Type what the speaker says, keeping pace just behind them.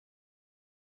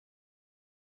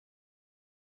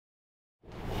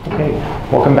Okay,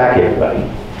 welcome back everybody.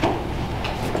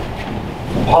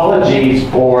 Apologies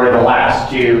for the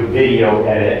last two video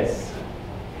edits.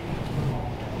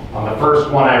 On the first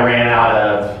one I ran out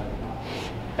of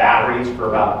batteries with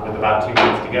about 2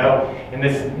 minutes to go, and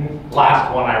this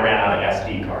last one I ran out of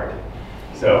SD card.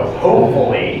 So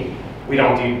hopefully we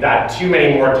don't do that too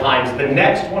many more times. The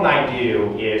next one I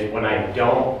do is when I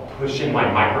don't push in my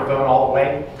microphone all the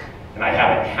way, and I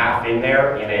have it half in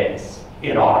there and it's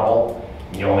inaudible.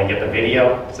 You only get the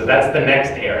video. So that's the next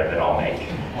error that I'll make.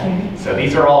 So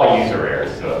these are all user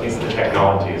errors, so at least the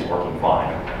technology is working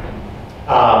fine.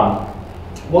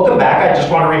 Welcome back. I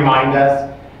just want to remind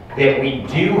us that we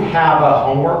do have a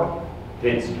homework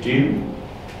that's due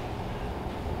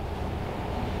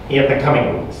in the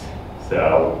coming weeks.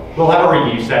 So we'll have a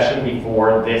review session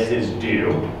before this is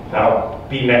due. That'll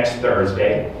be next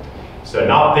Thursday. So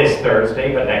not this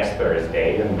Thursday, but next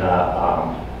Thursday. And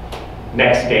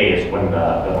next day is when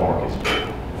the homework is due,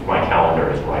 if my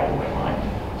calendar is right in my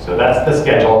mind. So that's the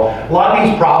schedule. A lot of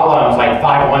these problems, like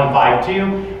 5.1,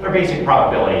 5.2, they're basic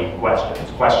probability questions.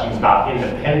 Questions about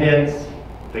independence,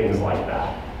 things like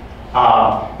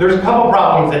that. There's a couple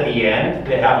problems at the end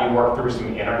that have you work through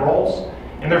some integrals.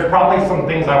 And there's probably some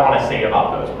things I want to say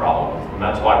about those problems, and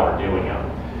that's why we're doing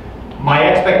them. My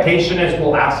expectation is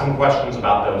we'll ask some questions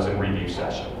about those in review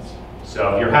sessions.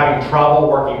 So if you're having trouble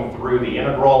working through the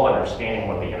integral, understanding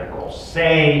what the integrals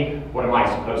say, what am I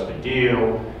supposed to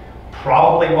do,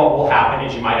 probably what will happen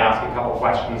is you might ask a couple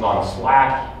questions on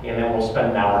Slack, and then we'll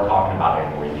spend an hour talking about it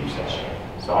in the review session.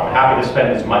 So I'm happy to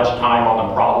spend as much time on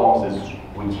the problems as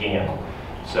we can.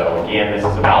 So again, this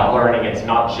is about learning. It's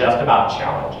not just about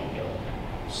challenging you.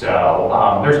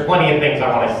 So there's plenty of things I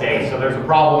want to say. So there's a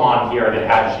problem on here that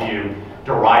has you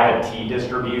derive a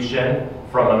t-distribution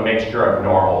from a mixture of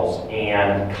normals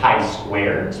and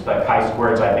chi-squareds, but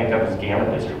chi-squareds I think of as gamma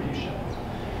distributions.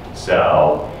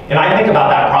 So, and I think about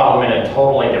that problem in a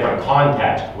totally different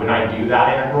context when I do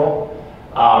that integral,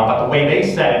 but the way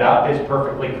they set it up is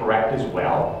perfectly correct as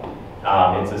well.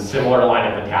 It's a similar line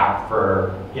of attack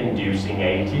for inducing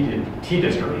a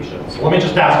t-distribution. So let me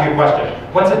just ask you a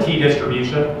question. What's a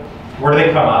t-distribution? Where do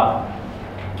they come up?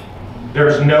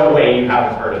 There's no way you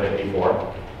haven't heard of it before.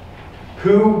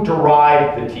 Who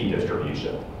derived the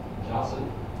t-distribution? Gossip.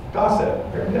 Gossip,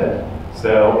 very good.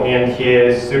 So, and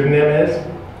his pseudonym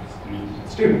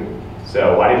is? Student.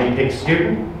 So why did he pick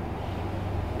student?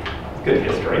 Good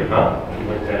history, huh? He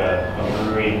worked at a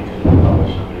brewery and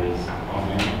published his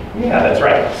own name. Yeah, that's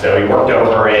right. So he worked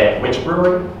over at which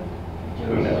brewery?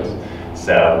 Who knows?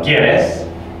 So Guinness.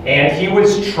 And he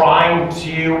was trying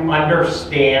to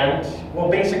understand, well,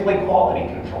 basically quality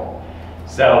control.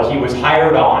 So he was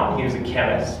hired on, he was a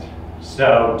chemist,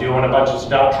 so doing a bunch of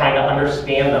stuff, trying to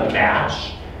understand the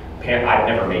mash. I've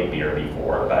never made beer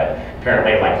before, but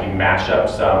apparently like you mash up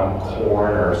some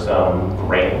corn or some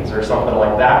grains or something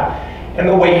like that. And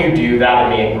the way you do that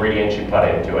and the ingredients you put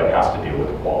into it has to do with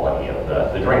the quality of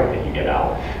the drink that you get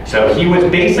out. So he was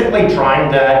basically trying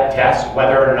to test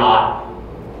whether or not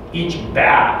each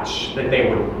batch that they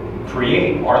would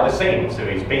create are the same. So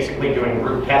he's basically doing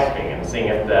group testing and seeing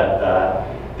if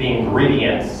the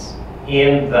ingredients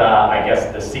in the, I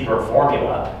guess, the secret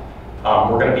formula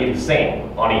were going to be the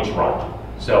same on each run.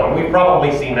 So, and we've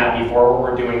probably seen that before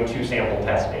where we're doing two sample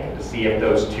testing to see if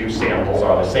those two samples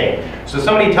are the same. So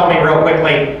somebody tell me real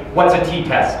quickly, what's a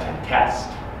t-test test?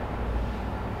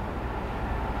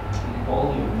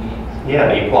 Equality of means. Yeah,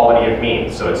 the equality of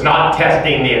means. So it's not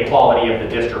testing the equality of the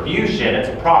distribution, it's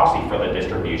a proxy for the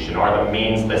distribution. Are the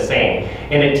means the same?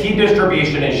 And a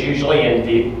t-distribution is usually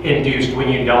induced when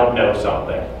you don't know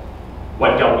something.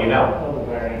 What don't you know? Oh, the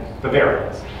variance. The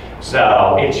variance.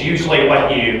 So it's usually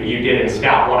what you did in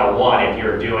Stat 101 if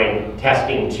you're doing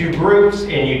testing two groups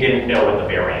and you didn't know what the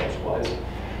variance was.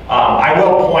 I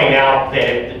will point out that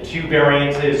if the two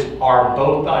variances are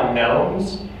both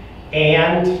unknowns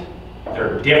and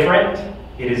they're different,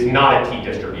 it is not a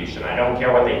t-distribution. I don't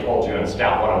care what they told you in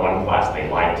Stat 101 class, they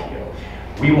lied to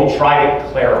you. We will try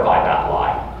to clarify that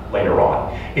lie later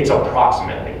on. It's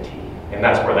approximately t. And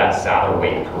that's where that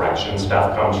Satterthwaite correction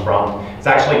stuff comes from. It's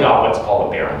actually got what's called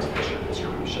a Behrens-Fisher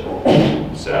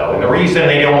distribution. So, and the reason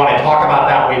they didn't want to talk about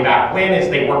that way back when is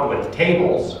they worked with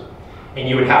tables, and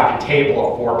you would have to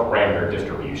table a 4-parameter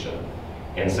distribution.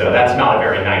 And so that's not a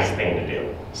very nice thing to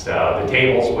do. So the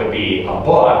tables would be a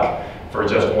book for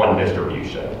just one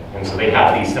distribution. And so they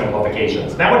have these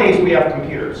simplifications. Nowadays we have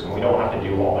computers, and we don't have to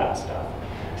do all that stuff.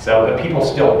 So the people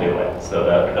still do it. So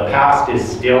the past is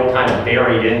still kind of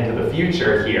buried into the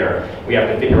future here. We have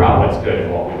to figure out what's good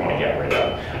and what we want to get rid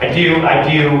of. I do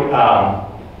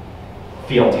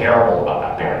feel terrible about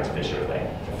that Behrens-Fisher thing.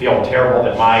 feel terrible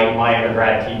that my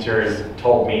undergrad teachers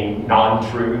told me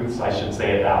non-truths, I should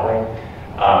say it that way.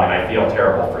 And I feel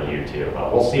terrible for you too.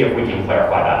 But we'll see if we can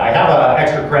clarify that. I have an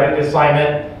extra credit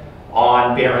assignment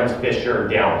on Behrens-Fisher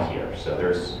down here. So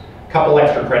there's a couple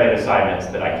extra credit assignments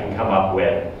that I can come up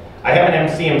with. I have an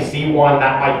MCMC one,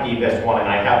 that might be this one, and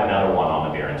I have another one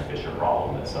on the Behrens-Fisher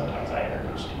problem that sometimes I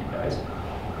introduce to you guys.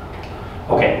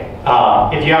 Okay,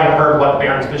 if you haven't heard what the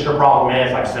Behrens-Fisher problem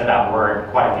is, I've said that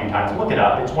word quite a few times. Look it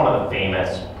up. It's one of the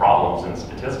famous problems in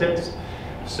statistics.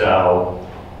 So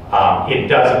it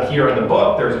does appear in the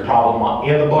book. There's a problem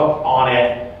in the book on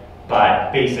it,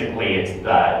 but basically it's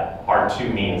that our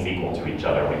two means equal to each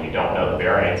other when you don't know the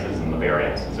variances, and the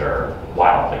variances are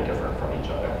wildly different from each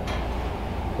other.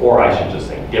 Or I should just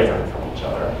say different from each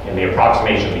other. And the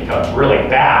approximation becomes really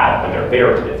bad when they're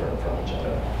very different from each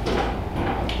other.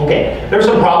 Okay, there's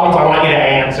some problems I want you to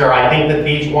answer. I think that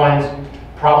these ones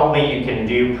probably you can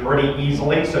do pretty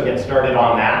easily, so get started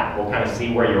on that. We'll kind of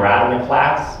see where you're at in the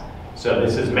class. So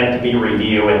this is meant to be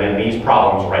review, and then these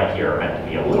problems right here are meant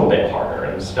to be a little bit harder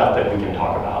and stuff that we can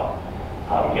talk about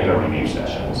in the review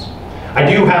sessions. I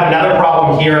do have another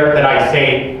problem here that I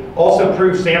say also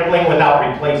prove sampling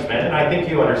without replacement, and I think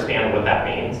you understand what that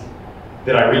means.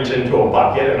 That I reach into a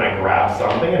bucket and I grab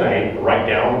something and I write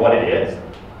down what it is,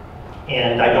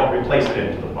 and I don't replace it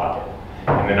into the bucket.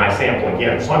 And then I sample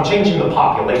again. So I'm changing the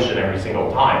population every single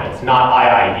time. It's not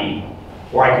IID.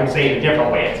 Or I could say it a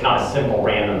different way. It's not simple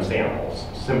random samples.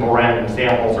 Simple random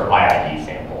samples are IID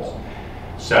samples.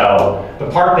 So the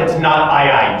part that's not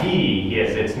IID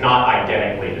is it's not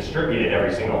identically distributed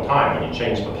every single time. When you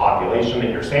change the population that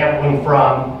you're sampling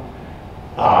from,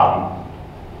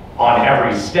 on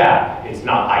every step, it's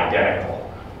not identical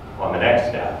on the next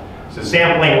step. So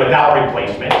sampling without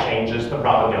replacement changes the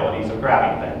probabilities of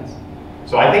grabbing things.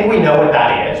 So I think we know what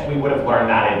that is. We would have learned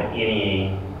that in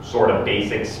any sort of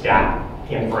basic stat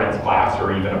inference class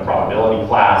or even a probability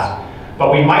class.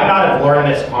 But we might not have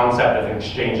learned this concept of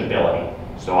exchangeability.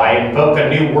 So I invoke a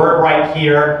new word right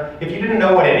here. If you didn't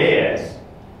know what it is,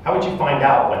 how would you find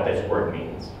out what this word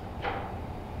means?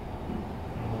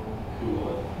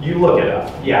 You look it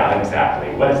up. Yeah,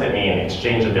 exactly. What does it mean,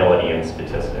 exchangeability in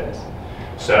statistics?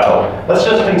 So let's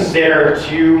just consider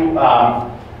two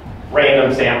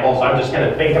random samples. I'm just going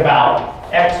to think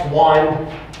about x1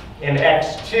 and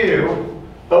x2.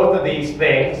 Both of these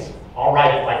things, I'll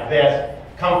write it like this,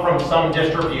 come from some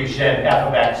distribution f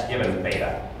of x given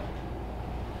theta.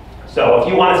 So if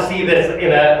you want to see this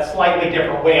in a slightly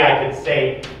different way, I could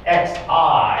say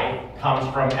xi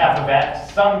comes from f of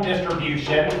x, some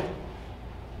distribution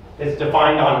that's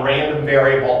defined on random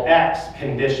variable x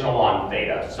conditional on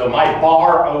theta. So my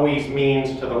bar always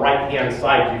means to the right-hand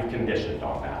side you've conditioned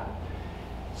on that.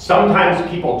 Sometimes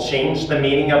people change the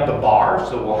meaning of the bar,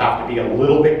 so we'll have to be a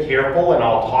little bit careful, and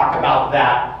I'll talk about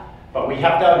that. But we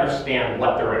have to understand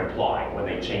what they're implying when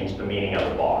they change the meaning of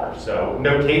the bar. So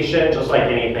notation, just like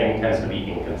anything, tends to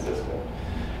be inconsistent.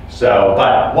 So,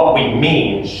 but what we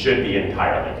mean should be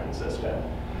entirely consistent.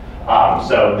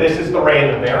 So this is the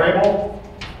random variable,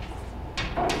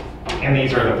 and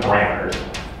these are the parameters.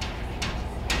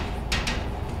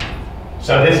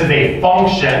 So this is a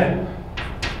function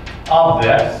of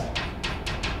this,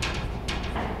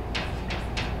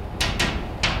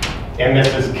 and this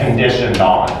is conditioned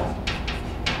on.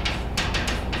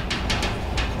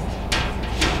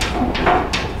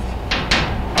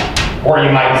 Or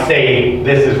you might say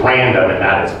this is random and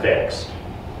that is fixed.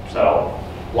 So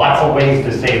lots of ways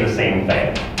to say the same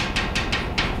thing.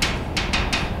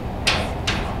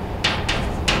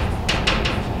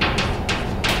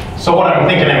 So what I'm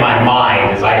thinking in my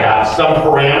mind is I have some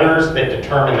parameters that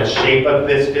determine the shape of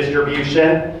this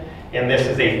distribution, and this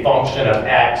is a function of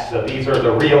x, so these are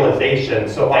the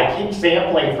realizations. So if I keep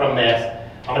sampling from this,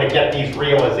 I'm going to get these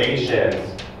realizations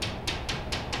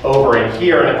over in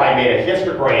here, and if I made a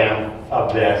histogram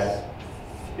of this,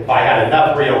 if I had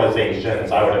enough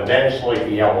realizations, I would eventually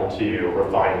be able to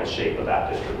refine the shape of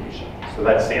that distribution. So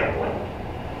that's sampling.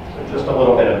 So just a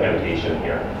little bit of notation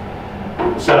here.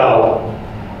 So,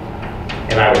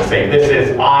 and I would say this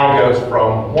is I goes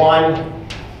from 1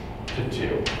 to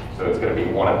 2. So it's going to be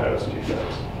one of those two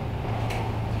things.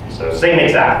 So same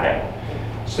exact thing.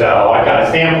 So I've got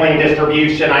a sampling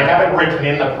distribution. I haven't written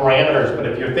in the parameters, but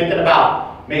if you're thinking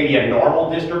about maybe a normal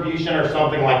distribution or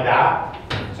something like that.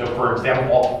 So for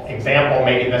example,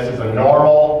 maybe this is a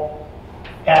normal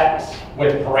x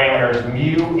with parameters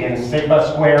mu and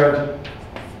sigma squared.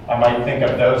 I might think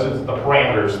of those as the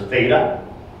parameters theta.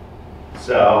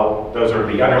 So those are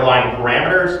the underlying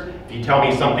parameters. If you tell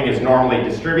me something is normally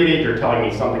distributed, you're telling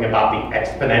me something about the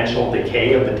exponential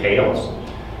decay of the tails.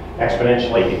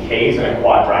 exponentially decays in a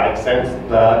quadratic sense,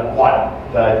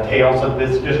 the tails of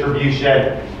this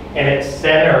distribution, and it's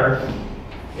centered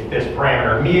at this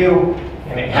parameter mu,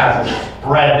 and it has a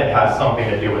spread that has something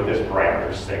to do with this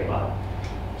parameter sigma.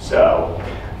 So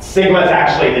sigma is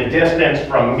actually the distance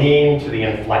from mean to the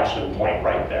inflection point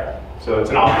right there. So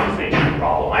it's an optimization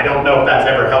problem. I don't know if that's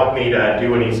ever helped me to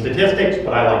do any statistics,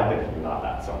 but I like thinking about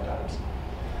that sometimes.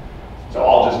 So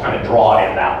I'll just kind of draw it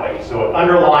in that way. So it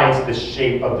underlines the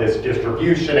shape of this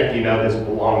distribution if you know this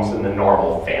belongs in the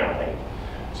normal family.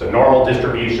 So normal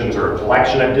distributions are a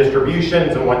collection of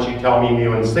distributions, and once you tell me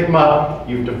mu and sigma,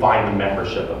 you've defined the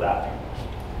membership of that family.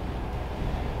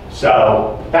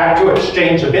 So back to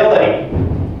exchangeability.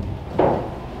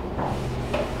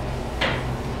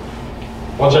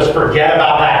 We'll just forget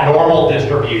about that normal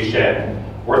distribution.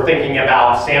 We're thinking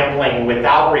about sampling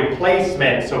without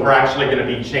replacement, so we're actually going to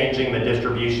be changing the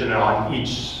distribution on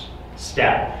each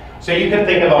step. So you can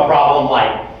think of a problem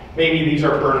like, maybe these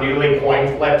are Bernoulli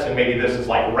coin flips, and maybe this is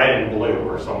like red and blue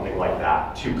or something like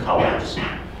that, 2 colors.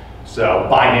 So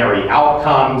binary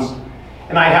outcomes,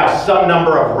 and I have some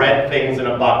number of red things in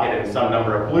a bucket and some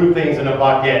number of blue things in a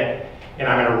bucket, and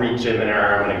I'm going to reach in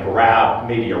there, I'm going to grab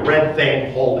maybe a red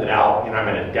thing, hold it out, and I'm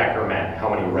going to decrement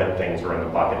how many red things are in the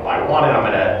bucket by 1, and I'm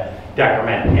going to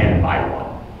decrement n by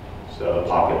 1, so the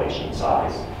population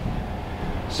size.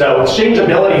 So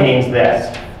exchangeability means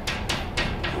this.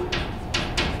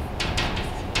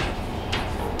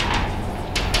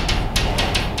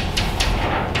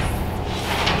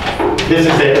 This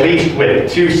is at least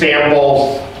with 2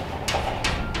 samples.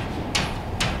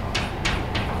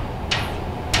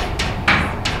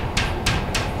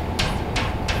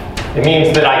 It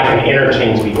means that I can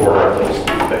interchange the order of those 2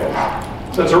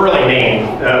 things. So it's a really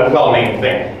well-named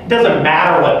thing. It doesn't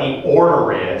matter what the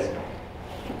order is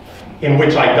in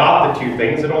which I got the 2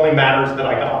 things, it only matters that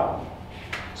I got them.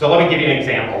 So let me give you an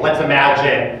example. Let's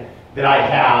imagine that I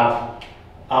have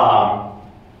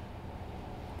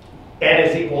n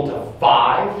is equal to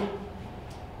 5.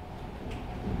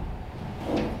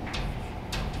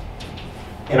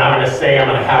 And I'm going to say I'm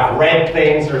going to have red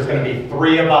things, there's going to be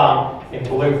 3 of them, and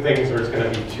blue things, there's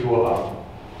going to be 2 of them.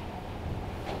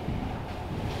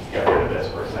 Let's get rid of this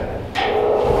for a second.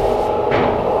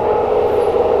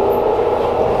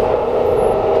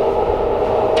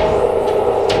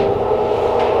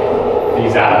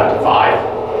 These add up to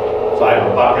 5. So I have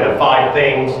a bucket of 5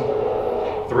 things.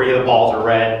 3 of the balls are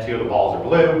red, 2 of the balls are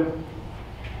blue.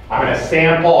 I'm going to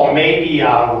sample maybe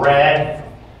a red,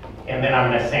 and then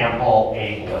I'm going to sample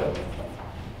a blue.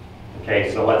 Okay,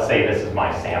 so let's say this is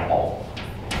my sample.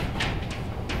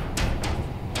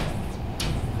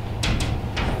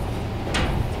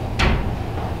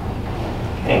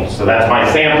 Okay, so that's my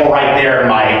sample right there,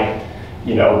 my,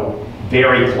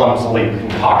 very clumsily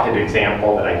concocted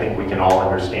example that I think we can all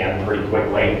understand pretty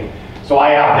quickly. So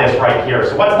I have this right here.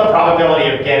 So what's the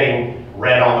probability of getting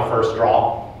red on the first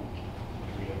draw?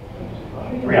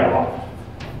 3 out of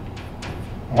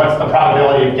 5. What's the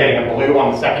probability of getting a blue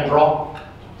on the second draw?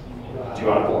 2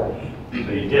 out of 4.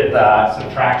 So you did the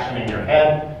subtraction in your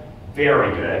head.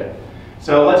 Very good.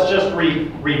 So let's just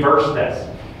reverse this.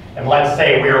 And let's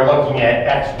say we are looking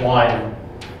at x1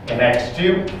 and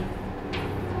x2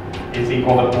 is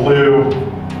equal to blue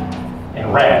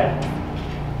and red.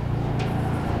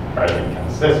 Try to be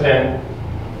consistent.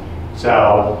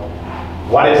 So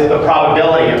what is the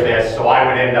probability of this? So I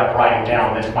would end up writing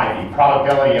down, this might be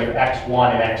probability of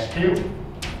x1 and x2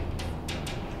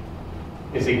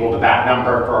 is equal to that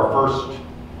number for our first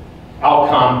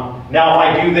outcome. Now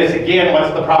if I do this again,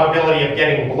 what's the probability of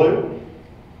getting blue?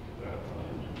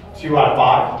 2 out of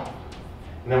 5.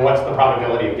 And then what's the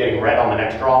probability of getting red on the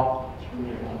next draw?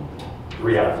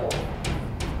 3 out of 4.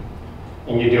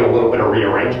 And you do a little bit of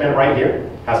rearrangement right here.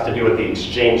 Has to do with the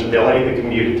exchangeability, the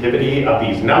commutativity of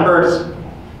these numbers.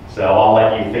 So I'll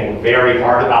let you think very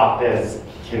hard about this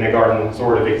kindergarten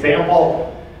sort of example.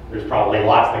 There's probably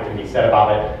lots that can be said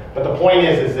about it. But the point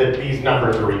is that these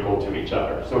numbers are equal to each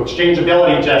other. So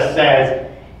exchangeability just says,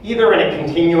 either in a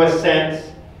continuous sense,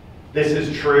 this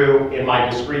is true. In my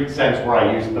discrete sense where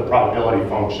I use the probability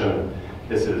function,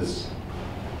 this is,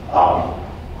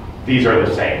 these are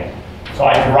the same. So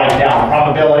I can write down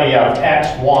probability of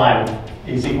x1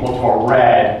 is equal to a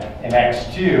red and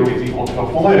x2 is equal to a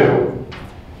blue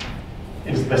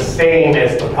is the same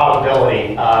as the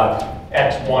probability of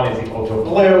x1 is equal to a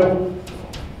blue,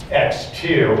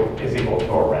 x2 is equal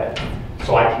to a red.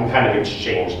 So I can kind of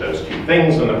exchange those 2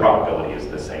 things and the probability is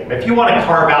the same. If you want to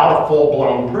carve out a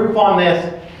full-blown proof on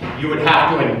this, you would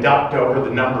have to induct over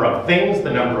the number of things,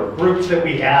 the number of groups that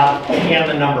we have, and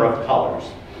the number of colors.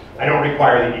 I don't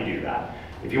require that you do that.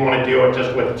 If you want to do it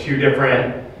just with 2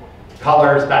 different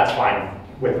colors, that's fine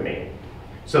with me.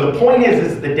 So the point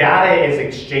is the data is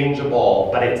exchangeable,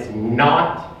 but it's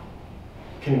not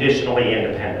conditionally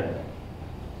independent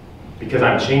because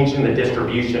I'm changing the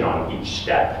distribution on each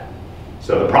step.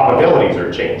 So the probabilities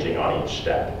are changing on each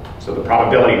step. So the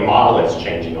probability model is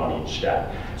changing on each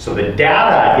step. So the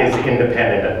data is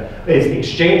independent, is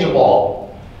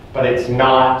exchangeable, but it's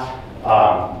not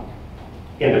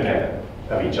independent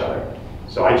of each other.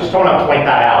 So I just want to point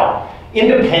that out.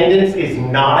 Independence is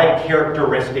not a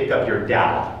characteristic of your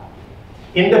data.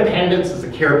 Independence is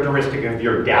a characteristic of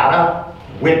your data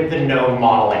with the known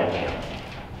model in hand.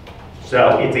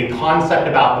 So it's a concept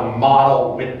about the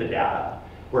model with the data,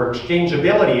 where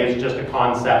exchangeability is just a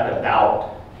concept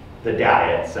about the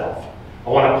data itself. I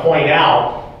want to point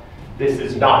out this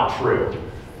is not true.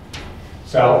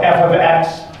 So f of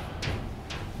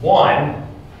x1,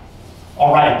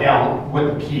 I'll write it down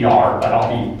with the PR, but I'll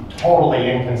be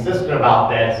totally inconsistent about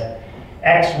this.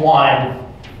 x1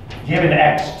 given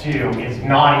x2 is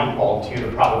not equal to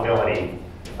the probability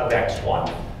of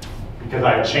x1 because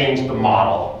I've changed the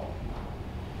model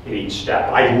at each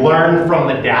step. I learn from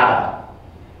the data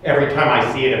every time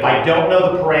I see it. If I don't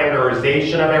know the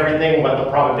parameterization of everything, what the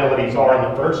probabilities are in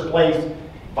the first place,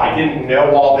 if I didn't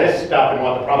know all this stuff and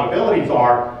what the probabilities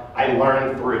are, I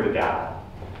learn through the data.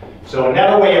 So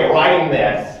another way of writing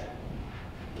this,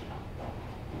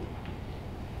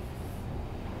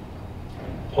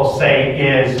 we'll say,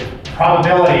 is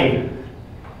probability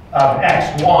of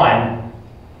x1,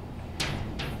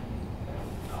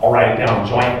 I'll write it down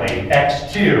jointly,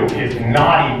 x2 is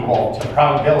not equal to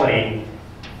probability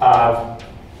of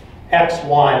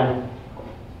x1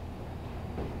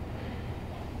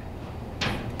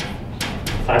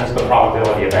 times the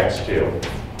probability of x2.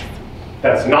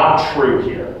 That's not true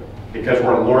here because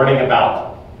we're learning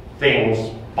about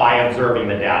things by observing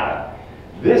the data.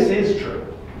 This is true.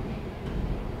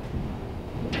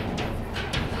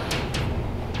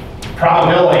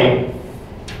 Probability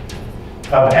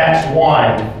of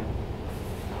x1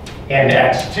 and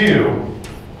x2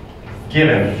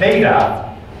 given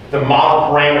theta, the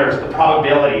model parameters, the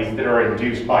probabilities that are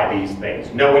induced by these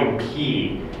things, knowing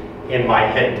P in my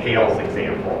head-tails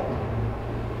example.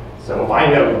 So if I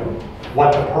know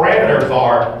what the parameters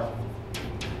are,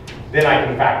 then I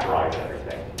can factorize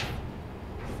everything.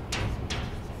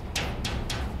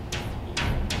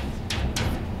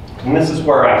 And this is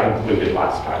where I concluded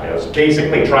last time. I was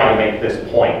basically trying to make this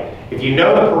point. If you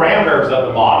know the parameters of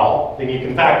the model, then you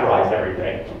can factorize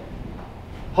everything.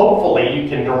 Hopefully you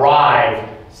can derive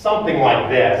something like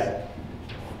this.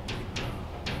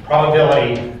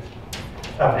 Probability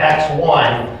of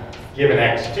x1 given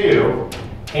x2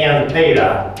 and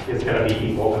theta is going to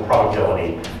be equal to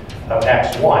probability of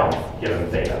x1 given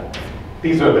theta.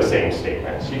 These are the same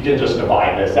statements. You can just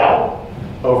divide this out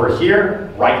over here,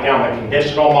 write down the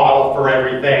conditional model for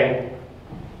everything,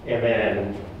 and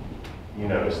then you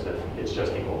notice that it's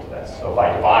just equal to this. So if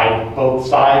I divide both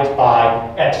sides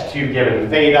by x2 given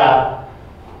theta,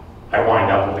 I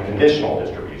wind up with a conditional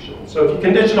distribution. So if you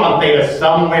condition on theta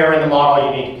somewhere in the model,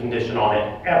 you need to condition on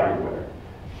it everywhere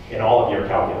in all of your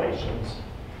calculations.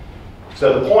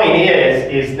 So the point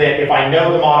is that if I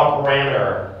know the model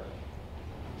parameter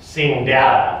seeing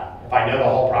data, if I know the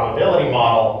whole probability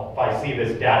model, if I see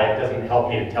this data, it doesn't help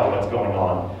me to tell what's going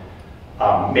on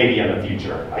maybe in the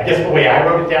future. I guess the way I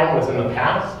wrote it down was in the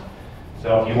past.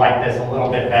 So if you like this a little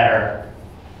bit better,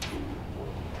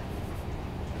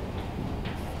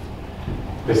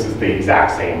 this is the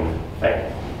exact same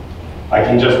thing. I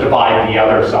can just divide the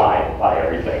other side by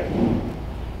everything.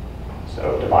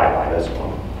 So divide by this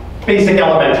one. Basic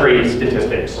elementary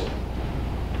statistics.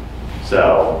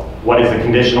 So what is the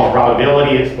conditional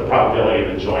probability? It's the probability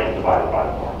of the joint divided by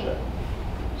the margin.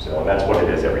 So that's what it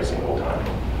is every single time.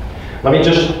 Let me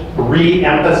just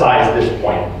re-emphasize this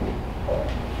point.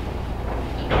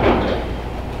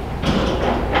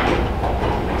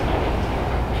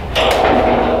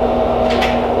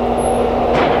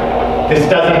 This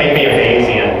doesn't make me a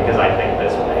Bayesian because I think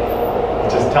this way. It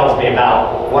just tells me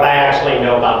about what I actually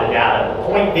know about the data. The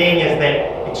point being is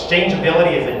that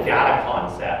exchangeability is a data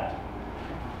concept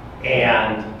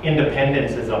and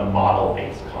independence is a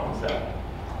model-based concept.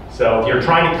 So if you're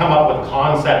trying to come up with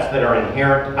concepts that are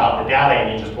inherent about the data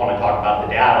and you just want to talk about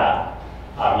the data,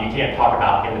 you can't talk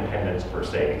about independence per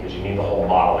se because you need the whole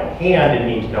model in hand and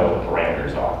need to know what the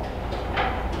parameters are.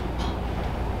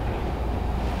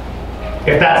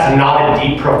 If that's not a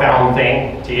deep, profound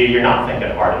thing to you, you're not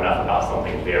thinking hard enough about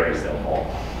something very simple.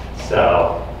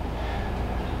 So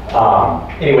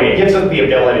Anyway, it gives us the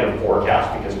ability to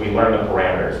forecast because we learn the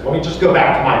parameters. Let me just go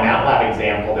back to my MATLAB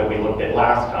example that we looked at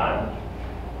last time.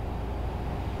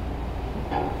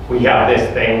 We have this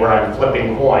thing where I'm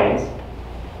flipping coins.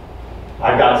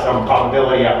 I've got some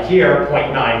probability up here,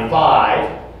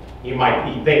 0.95. You might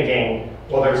be thinking,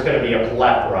 well, there's going to be a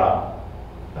plethora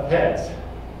of heads.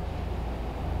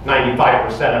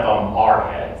 95% of them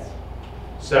are heads.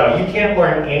 So you can't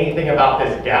learn anything about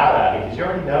this data because you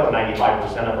already know 95%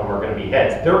 of them are going to be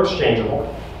heads. They're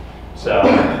exchangeable. So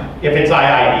if it's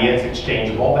IID, it's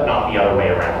exchangeable, but not the other way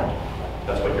around.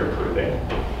 That's what you're proving.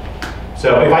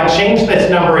 So if I change this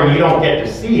number and you don't get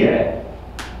to see it,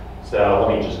 so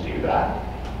let me just do that.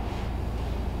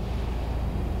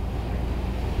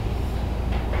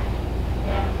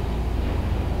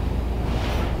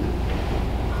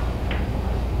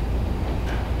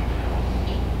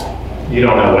 You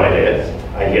don't know what it is.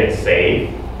 I hit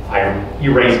save. I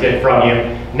erased it from you.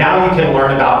 Now you can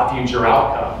learn about future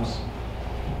outcomes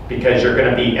because you're going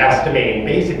to be estimating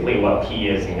basically what P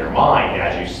is in your mind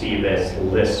as you see this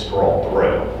list scroll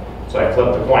through. So I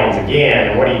flip the coins again,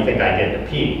 and what do you think I did to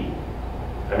P?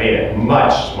 I made it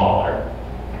much smaller.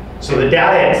 So the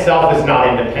data itself is not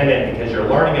independent because you're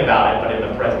learning about it, but in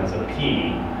the presence of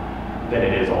P, then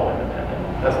it is all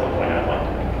independent. That's the point I'd like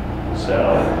to make.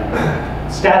 So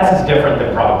stats is different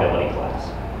than probability class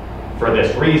for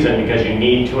this reason because you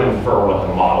need to infer what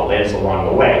the model is along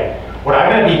the way. What I'm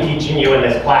going to be teaching you in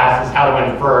this class is how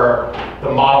to infer the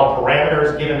model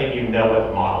parameters given that you know what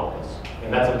the model is.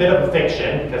 And that's a bit of a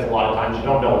fiction because a lot of times you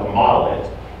don't know what the model is.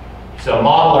 So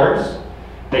modelers,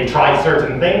 they try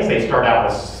certain things. They start out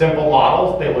with simple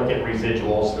models, they look at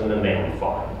residuals, and then they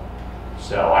refine.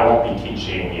 So I won't be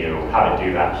teaching you how to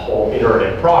do that whole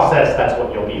iterative process. That's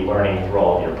what you'll be learning through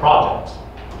all of your projects.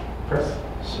 Chris?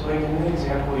 So like in the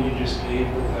example you just gave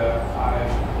with the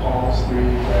 5 balls, 3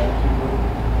 red, 2 blue,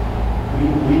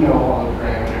 we know all the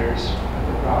parameters of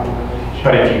the probability.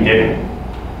 But if you didn't,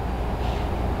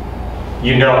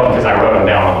 you know because I wrote them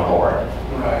down on the board.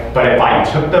 Right. But if I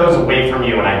took those away from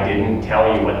you and I didn't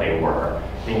tell you what they were,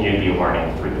 then you'd be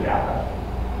learning through the data.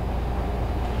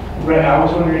 Right, I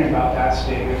was wondering about that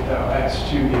statement though,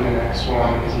 x2 given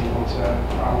x1 is equal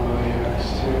to probability of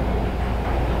x2.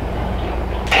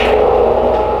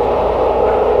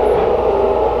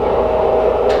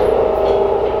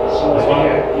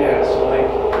 So like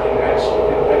in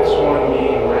x1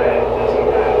 being red, doesn't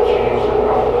that change the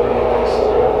probability of x2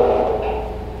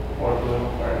 or blue?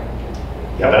 Right?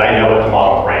 Yeah, but I know what the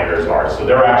model parameters are, so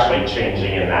they're actually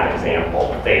changing in that example.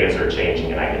 Thetas are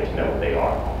changing and I get to know what they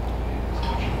are.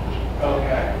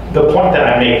 Okay. The point that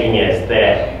I'm making is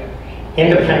that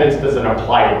independence doesn't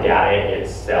apply to data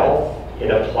itself.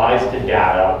 It applies to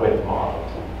data with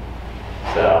models.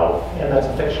 So, and that's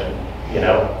a fiction. You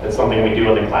know, it's something we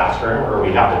do in the classroom or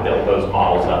we have to build those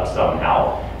models up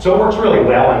somehow. So it works really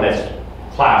well in this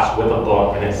class with a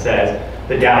book and it says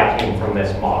the data came from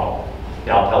this model.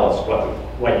 Now tell us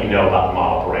what you know about the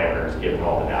model parameters given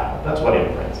all the data. That's what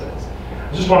inference is.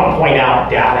 I just want to point out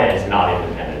data is not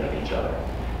independent of each other.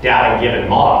 Data given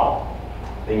model,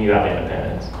 then you have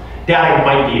independence. Data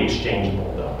might be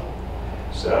exchangeable though.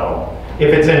 So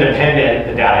if it's independent,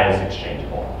 the data is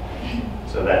exchangeable.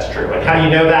 So that's true. And how do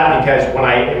you know that? Because when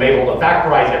I am able to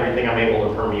factorize everything, I'm able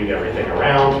to permute everything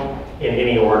around in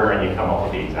any order and you come up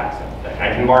with the exact same thing. I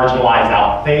can marginalize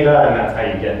out theta and that's how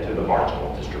you get to the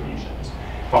marginal distributions.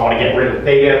 If I want to get rid of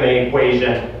theta in the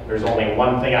equation, there's only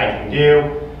one thing I can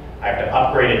do. I have to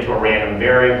upgrade it to a random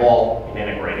variable and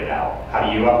integrate it out. How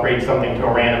do you upgrade something to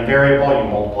a random variable? You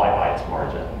multiply by its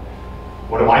margin.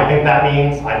 What do I think that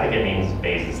means? I think it means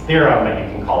Bayes' theorem, but you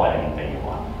can call it anything you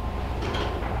want.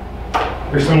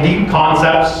 There's some deep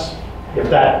concepts.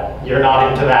 If you're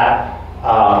not into that,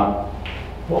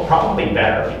 well, probably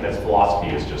better because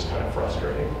philosophy is just kind of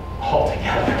frustrating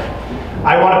altogether.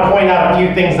 I want to point out a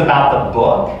few things about the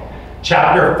book.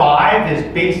 Chapter 5 is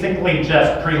basically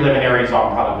just preliminaries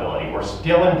on probability. We're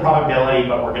still in probability,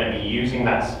 but we're going to be using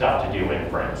that stuff to do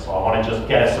inference. So I want to just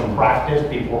get us some practice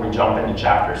before we jump into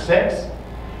chapter 6.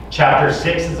 Chapter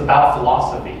 6 is about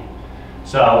philosophy.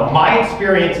 So my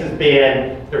experience has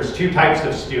been there's 2 types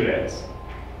of students.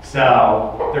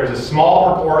 So there's a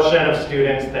small proportion of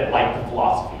students that like the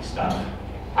philosophy stuff.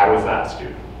 I was that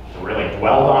student. I really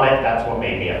dwelled on it. That's what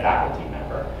made me a faculty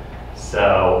member.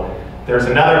 So there's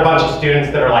another bunch of students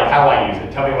that are like, how do I use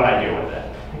it? Tell me what I do with it.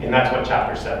 And that's what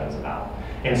chapter 7 is about.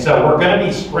 And so we're going to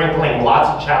be sprinkling lots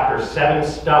of chapter 7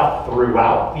 stuff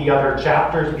throughout the other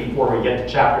chapters before we get to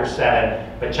chapter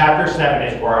 7. But chapter 7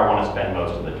 is where I want to spend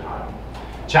most of the time.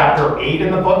 Chapter 8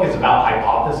 in the book is about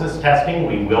hypothesis testing.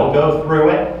 We will go through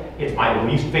it. It's my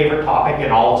least favorite topic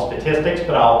in all of statistics,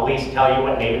 but I'll at least tell you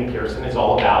what Nate and Pearson is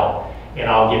all about, and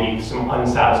I'll give you some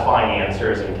unsatisfying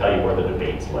answers and tell you where the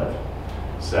debates live.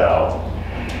 So,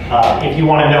 if you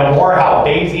want to know more how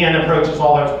Bayesian approaches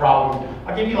all those problems,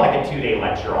 I'll give you like a 2-day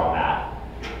lecture on that.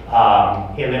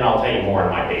 And then I'll tell you more in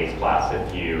my Bayes class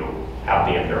if you have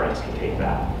the endurance to take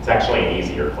that. It's actually an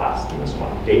easier class than this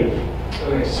one. David?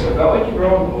 Okay, so about what you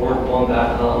brought on board on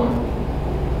that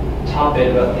top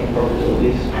bit about the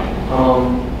probabilities.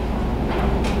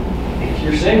 If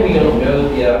you're saying we don't know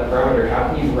the parameter,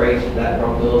 how can you write that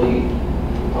probability?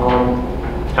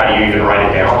 How do you even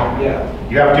write it down? Yeah.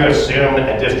 You have to assume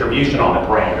a distribution on the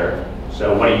parameter.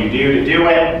 So what do you do to do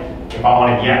it? If I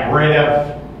want to get rid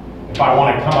of, if I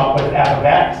want to come up with f of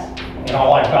x, and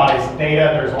all I've got is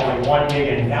theta, there's only one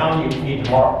big down, you need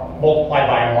to multiply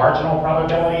by a marginal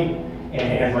probability and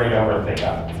integrate over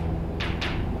theta.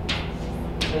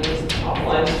 And is the top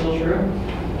line still true?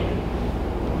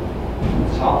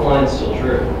 The top line is still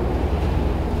true.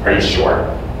 Are you sure?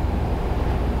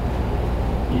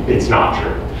 It's not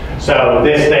true. So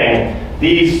this thing,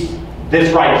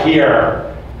 this right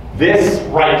here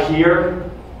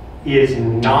is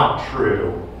not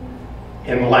true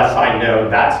unless I know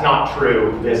that's not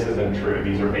true, this isn't true.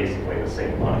 These are basically the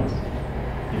same lines.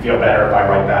 You feel better if I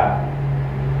write that?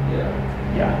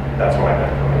 Yeah. Yeah, that's what I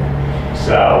meant.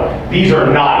 So these are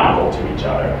not equal to each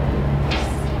other.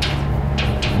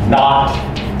 Not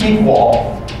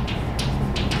equal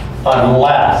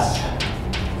unless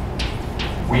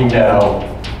we know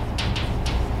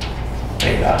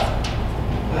theta.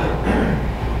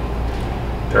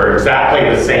 They're exactly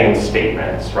the same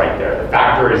statements right there. The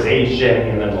factorization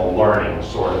and then the learning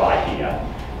sort of idea.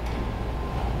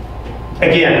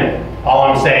 Again, all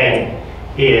I'm saying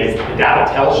is the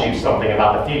data tells you something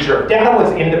about the future. If data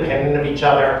was independent of each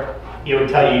other, it would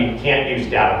tell you you can't use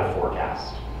data to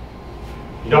forecast.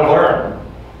 You don't learn.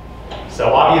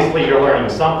 So obviously you're learning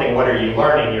something. What are you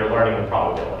learning? You're learning the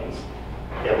probabilities,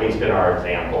 at least in our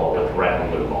example with red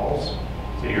and blue balls.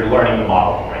 So you're learning the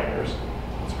model parameters.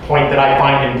 It's a point that I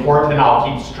find important. I'll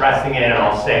keep stressing it and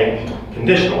I'll say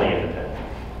conditionally independent.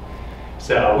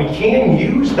 So we can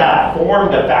use that form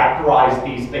to factorize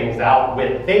these things out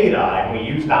with theta, and we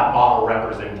use that model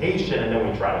representation, and then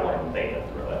we try to learn theta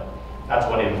through it. That's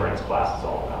what inference class is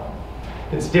all about.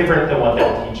 It's different than what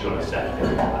they'll teach you in a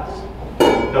secondary class.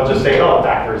 They'll just say, oh,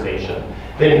 factorization.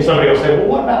 Then somebody will say, well,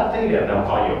 what about theta? And they'll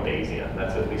call you a Bayesian.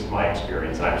 That's at least my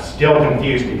experience. And I'm still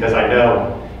confused because I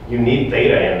know you need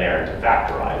theta in there to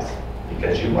factorize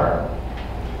because you learn.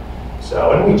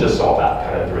 So, and we just saw that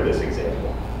kind of through this example.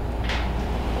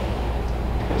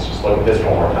 Let's just look at this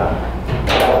one more time.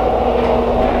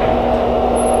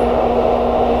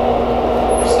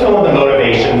 Still in the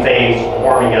motivation phase,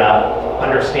 warming up,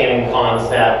 understanding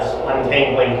concepts,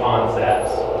 untangling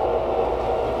concepts.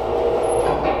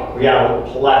 We have a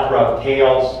plethora of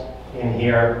tails in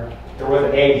here. There was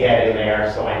an egghead in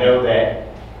there, so I know that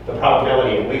the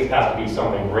probability at least has to be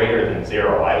something greater than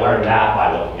 0. I learned that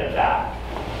by looking at that.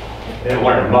 I didn't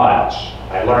learn much.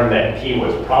 I learned that p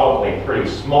was probably pretty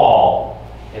small,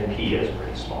 and p is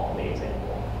pretty small in the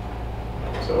example.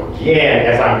 So again,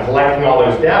 as I'm collecting all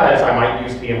those data, I might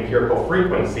use the empirical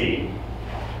frequency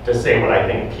to say what I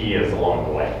think p is along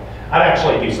the way. I'd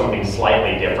actually do something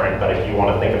slightly different, but if you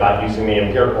want to think about using the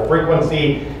empirical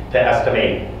frequency to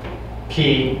estimate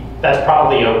p, that's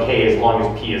probably okay as long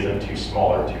as p isn't too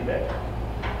small or too big.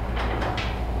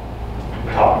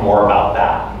 We'll talk more about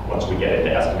that once we get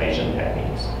into estimation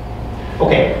techniques.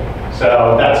 Okay,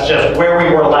 so that's just where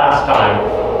we were last time.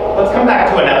 Let's come back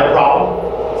to another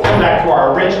problem. Let's come back to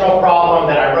our original problem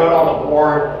that I wrote on the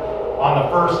board on the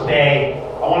first day.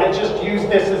 I want to just use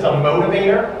this as a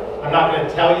motivator. I'm not going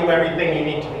to tell you everything you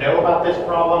need to know about this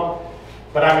problem,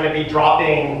 but I'm going to be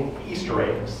dropping Easter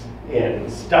eggs in,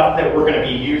 stuff that we're going to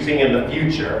be using in the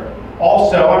future.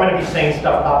 Also, I'm going to be saying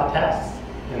stuff about the tests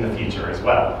in the future as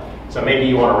well. So maybe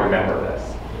you want to remember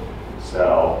this.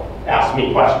 So ask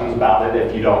me questions about it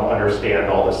if you don't understand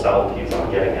all the subtleties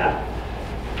I'm getting at.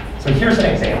 So here's an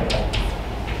example.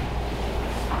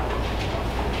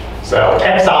 So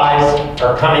xi's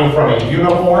are coming from a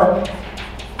uniform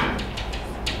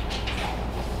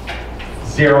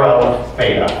 0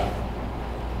 theta.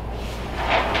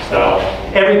 So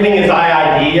everything is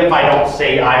IID. If I don't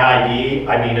say IID,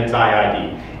 I mean it's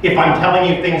IID. If I'm telling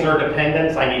you things are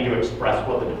dependents, I need to express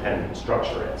what the dependent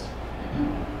structure is.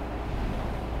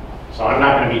 So I'm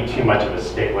not going to be too much of a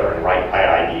stickler and write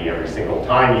IID every single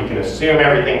time. You can assume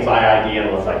everything's IID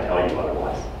unless I tell you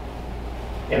otherwise.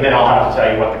 And then I'll have to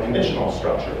tell you what the conditional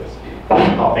structure is,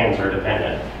 how things are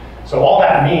dependent. So all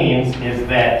that means is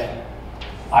that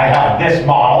I have this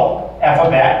model, f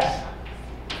of x.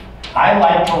 I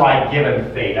like to write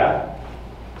given theta.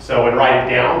 So and write it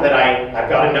down that I've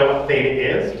got to know what theta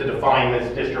is to define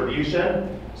this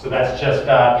distribution. So that's just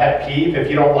a pet peeve. If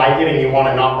you don't like it and you want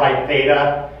to not write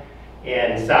theta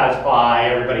and satisfy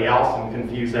everybody else and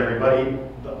confuse everybody,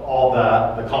 all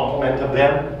the complement of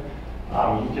them,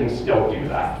 you can still do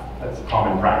that. That's a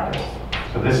common practice.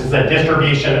 So this is a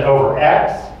distribution over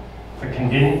x. It's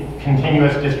a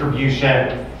continuous distribution,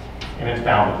 and it's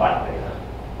bounded by theta.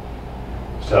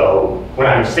 So when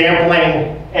I'm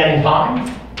sampling n times,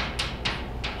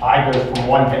 I goes from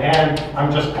 1 to n.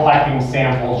 I'm just collecting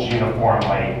samples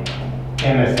uniformly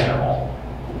in this interval.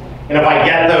 And if I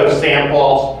get those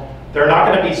samples, they're not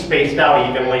going to be spaced out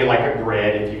evenly like a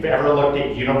grid. If you've ever looked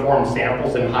at uniform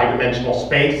samples in high dimensional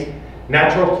space,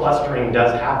 natural clustering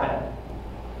does happen.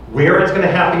 Where it's going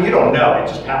to happen, you don't know. It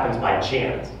just happens by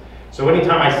chance. So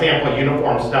anytime I sample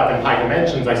uniform stuff in high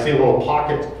dimensions, I see little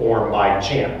pockets form by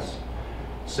chance.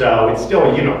 So it's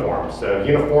still uniform. So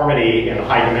uniformity in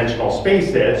high dimensional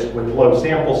spaces with low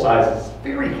sample sizes is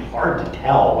very hard to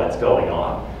tell what's going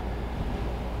on.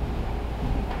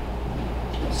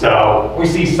 So we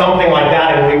see something like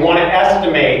that and we want to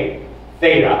estimate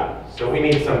theta. So we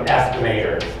need some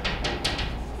estimators.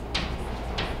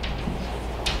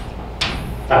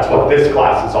 That's what this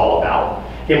class is all about.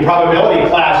 In probability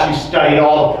class, you studied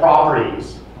all the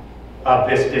properties of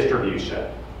this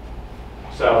distribution.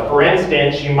 So for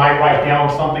instance, you might write down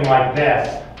something like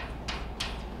this.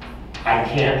 I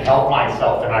can't help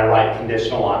myself and I write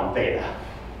conditional on theta.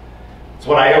 It's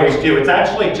what I always do. It's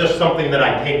actually just something that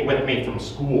I take with me from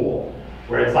school,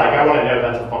 where it's like, I want to know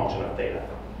that's a function of theta.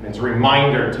 And it's a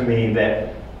reminder to me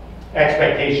that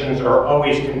expectations are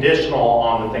always conditional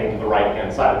on the thing to the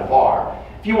right-hand side of the bar.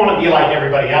 If you want to be like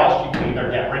everybody else, you can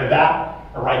either get rid of that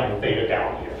or write your theta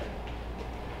down here.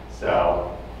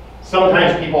 So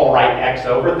sometimes people write x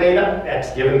over theta,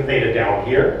 x given theta down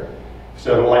here.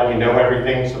 So to let you know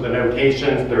everything, so the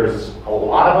notations, there's a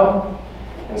lot of them.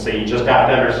 And so you just have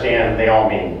to understand they all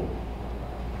mean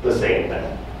the same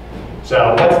thing.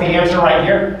 So what's the answer right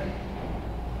here?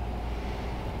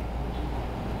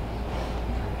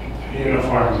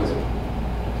 Uniform.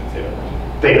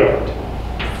 Theta.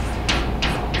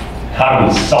 How do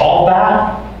we solve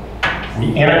that?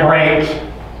 We integrate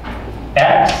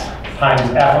x times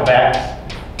f of x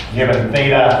given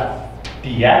theta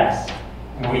dx.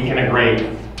 And we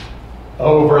integrate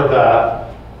over the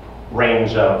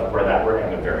range of where that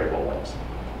random variable lives.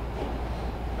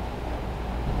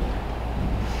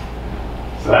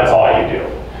 So that's all you do.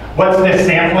 What's this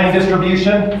sampling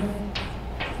distribution?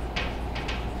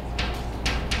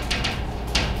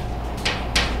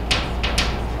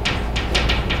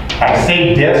 I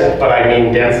say disk, but I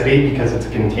mean density because it's a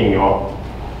continuum.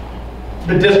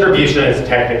 The distribution is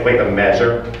technically the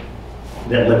measure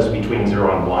that lives between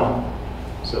 0 and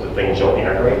 1. So the things you'll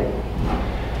integrate.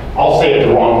 I'll say it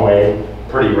the wrong way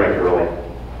pretty regularly.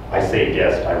 I say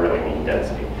disk, I really mean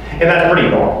density. And that's pretty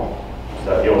normal.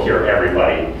 So you'll hear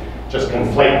everybody just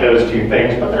conflate those two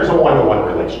things, but there's a one-to-one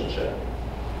relationship.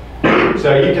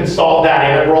 So you can solve that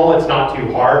integral, it's not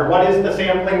too hard. What is the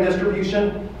sampling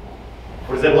distribution?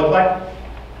 What does it look like?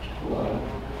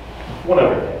 1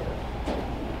 over theta.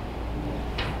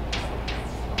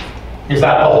 Is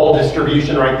that the whole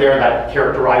distribution right there that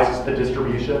characterizes the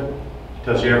distribution?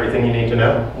 Tells you everything you need to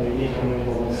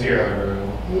know? 0.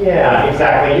 Yeah,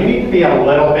 exactly. You need to be a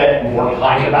little bit more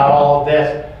kind about all of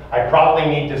this. I probably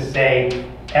need to say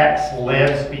x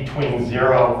lives between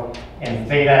 0 and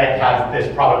theta. It has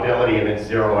this probability and it's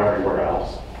 0 everywhere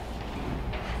else.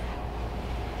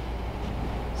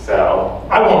 So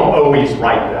I won't always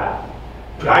write that.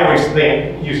 But I always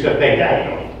used to think, hey, you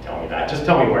don't need to tell me that. Just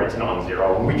tell me where it's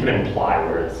non-zero and we can imply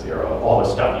where it's 0. All the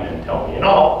stuff you didn't tell me. And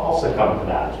I'll succumb to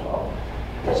that as well.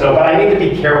 So, but I need to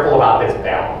be careful about this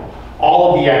bound.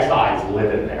 All of the xi's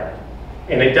live in there.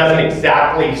 And it doesn't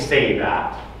exactly say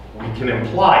that. We can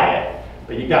imply it,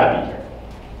 but you gotta be careful.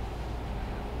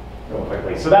 Real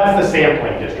quickly. So that's the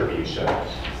sampling distribution.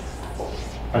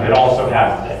 But it also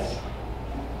has this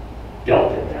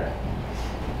built in there.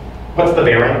 What's the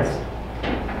variance?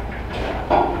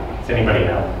 Does anybody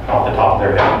know off the top of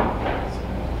their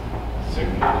head?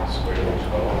 Sigma squared over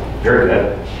 12. Very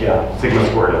good. Yeah, sigma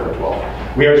squared over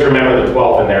 12. We always remember the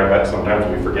 12 in there, but sometimes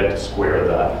we forget to square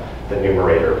the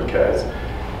numerator because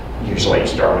usually you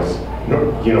start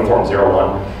with uniform 0,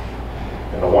 1,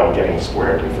 and the 1 getting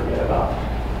squared we forget about.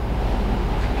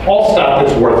 All stuff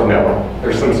that's worth knowing.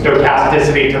 There's some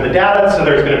stochasticity to the data, so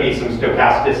there's going to be some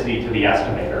stochasticity to the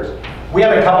estimators. We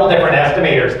have a couple different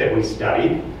estimators that we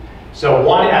studied. So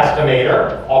one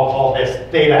estimator, I'll call this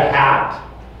theta hat.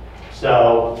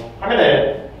 So I'm going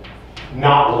to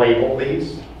not label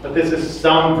these, but this is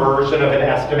some version of an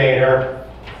estimator.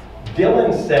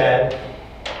 Dylan said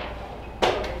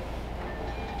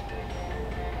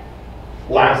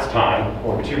last time,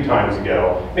 or 2 times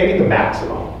ago, maybe the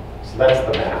maximum. So that's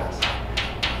the max.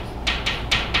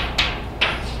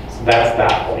 So that's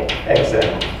that point,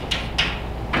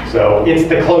 XN. So it's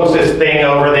the closest thing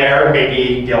over there.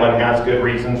 Maybe Dylan has good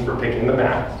reasons for picking the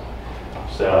max.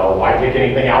 So why pick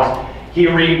anything else? He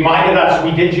reminded us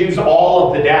we did use all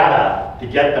of the data to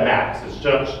get the max. It's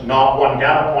just not one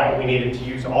data point. We needed to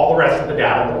use all the rest of the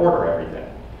data to order everything.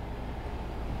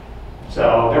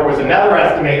 So there was another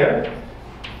estimator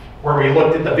where we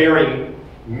looked at the very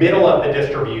middle of the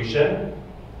distribution.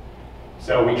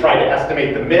 So we tried to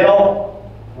estimate the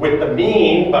middle with the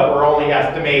mean, but we're only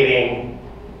estimating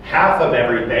half of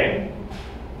everything.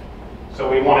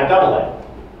 So we want to double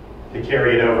it to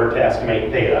carry it over to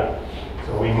estimate theta.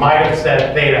 So we might have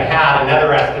said theta hat, another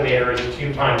estimator is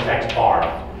 2 times x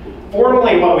bar.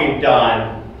 Formally what we've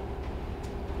done,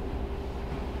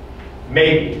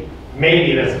 maybe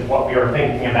this is what we were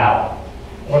thinking about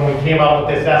when we came up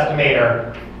with this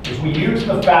estimator, is we use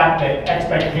the fact that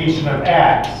expectation of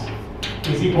x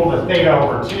is equal to theta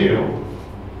over 2.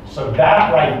 So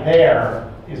that right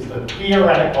there is the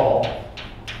theoretical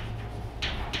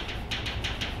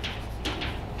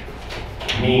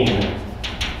mean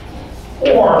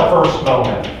or first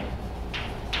moment.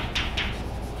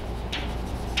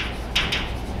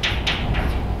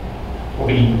 We'll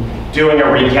be doing a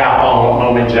recap on what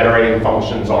moment generating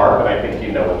functions are, but I think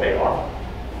you know what they are.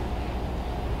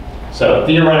 So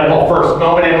theoretical first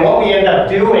moment, and what we end up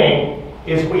doing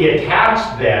is we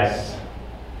attach this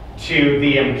to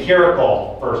the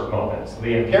empirical first moment. So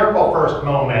the empirical first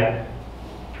moment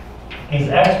is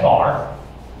x bar.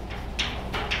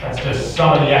 That's just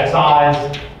sum of the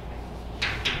xi's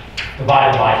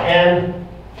divided by n.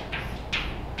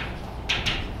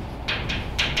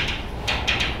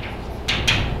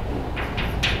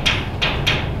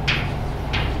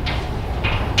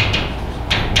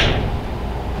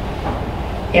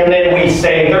 And then we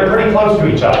say they're pretty close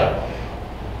to each other.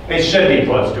 They should be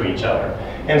close to each other.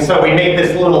 And so we make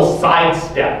this little side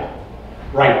step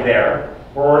right there,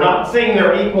 where we're not saying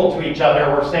they're equal to each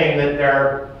other, we're saying that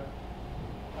they're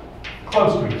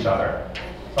close to each other.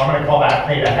 So I'm going to call that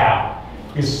theta hat.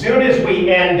 As soon as we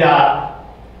end up,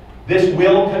 this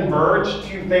will converge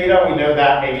to theta. We know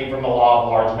that maybe from the law of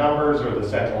large numbers or the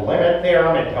central limit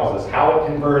theorem. It tells us how it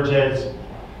converges.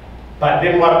 But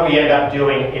then what we end up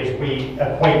doing is we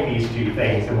equate these 2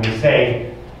 things, and we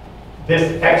say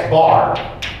this x bar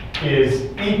is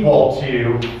equal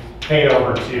to theta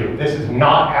over 2. This is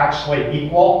not actually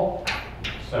equal,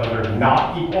 so they're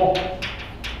not equal.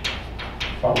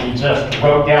 But we just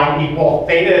wrote down equal.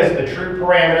 Theta is the true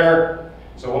parameter,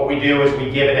 so what we do is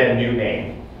we give it a new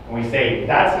name. And we say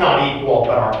that's not equal,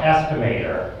 but our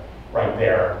estimator right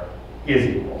there is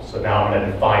equal. So now I'm going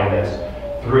to define this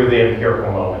through the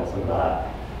empirical moments and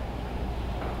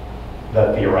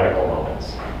the theoretical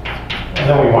moments. And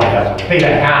then we wind up with theta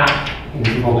hat is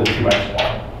equal to 2x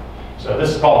bar. So this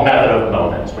is called method of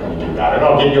moments when you do that. And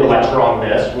I'll give you a lecture on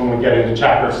this when we get into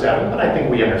chapter 7, but I think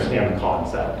we understand the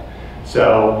concept.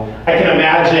 So I can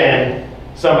imagine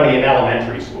somebody in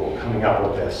elementary school coming up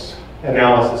with this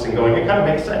analysis and going, it kind of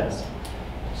makes sense.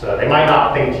 So they might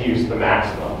not think to use the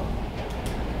maximum.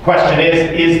 Question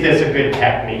is this a good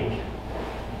technique?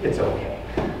 It's okay.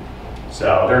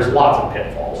 So there's lots of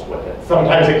pitfalls with it.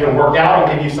 Sometimes it can work out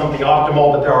and give you something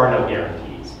optimal, but there are no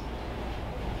guarantees.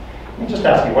 Let me just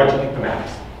ask you, why'd you pick the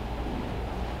max?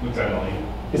 What's MLE?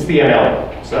 It's the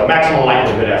MLE, so maximum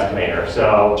likelihood estimator.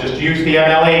 So just use the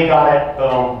MLE, got it,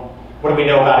 boom. What do we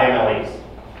know about MLEs?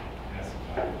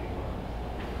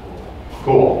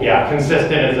 Cool, yeah,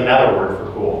 consistent is another word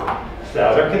for cool.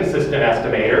 So they're consistent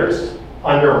estimators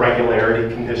under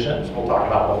regularity conditions. We'll talk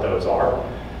about what those are.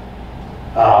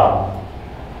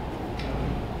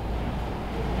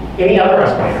 Any other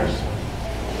estimators?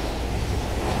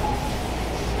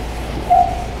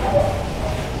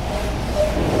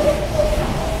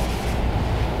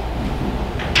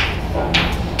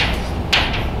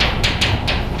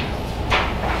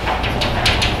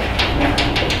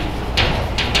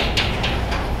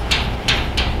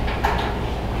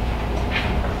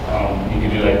 You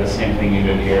could do like the same thing you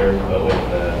did here, but with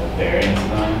the variance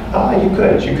on.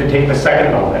 You could take the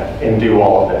second moment and do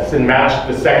all of this and match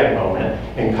the second moment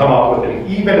and come up with an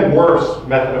even worse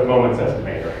method of moments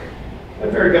estimator. A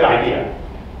very good idea.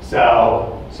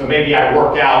 So maybe I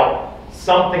work out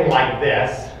something like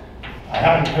this. I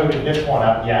haven't coded this one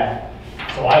up yet.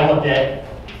 So I look at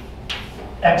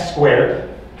x squared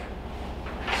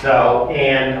So,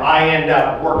 and I end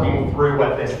up working through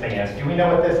what this thing is. Do we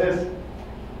know what this is?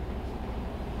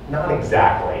 Not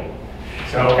exactly.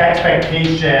 So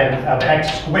expectation of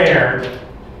x squared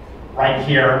right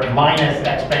here minus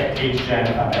expectation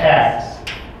of x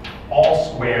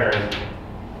all squared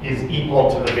is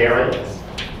equal to the variance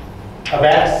of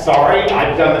x. Sorry,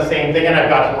 I've done the same thing and I've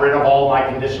gotten rid of all my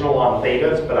conditional on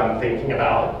thetas, but I'm thinking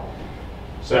about it.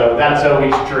 So that's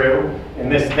always true.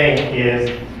 And this thing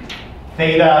is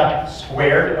theta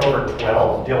squared over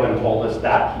 12. Dylan told us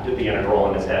that. He did the integral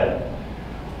in his head.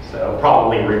 So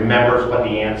probably remembers what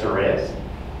the answer is.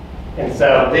 And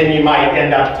so then you might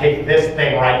end up take this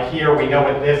thing right here. We know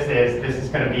what this is. This is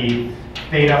going to be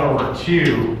theta over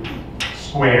 2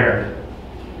 squared.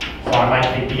 So I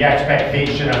might take the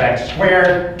expectation of x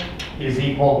squared is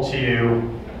equal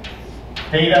to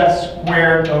theta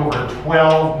squared over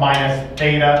 12 minus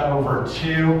theta over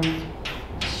 2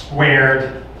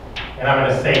 squared. And I'm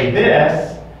going to say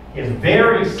this is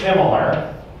very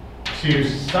similar to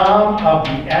sum of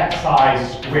the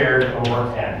xi squared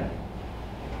over n.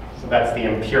 So that's the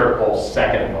empirical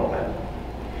second moment.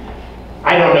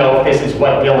 I don't know if this is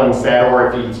what Dylan said or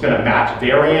if he's going to match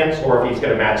variance or if he's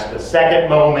going to match the second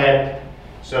moment.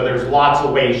 So there's lots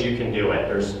of ways you can do it.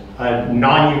 There's a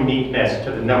non-uniqueness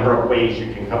to the number of ways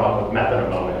you can come up with method of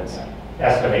moments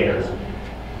estimators.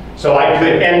 So I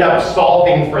could end up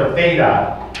solving for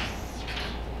theta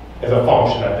as a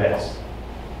function of this.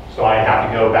 So I have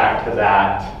to go back to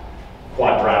that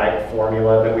quadratic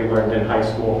formula that we learned in high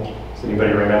school. Does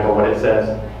anybody remember what it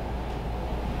says?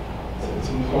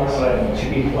 It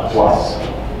should be plus. Plus.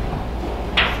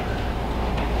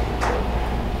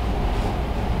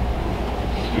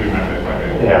 Do you remember it quite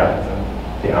good?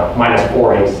 Yeah. Yeah. Minus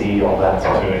 4ac, all that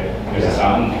stuff. There's a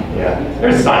sign. Yeah.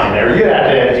 There's a sign there. You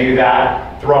have to do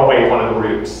that, throw away one of the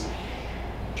roots.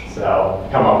 So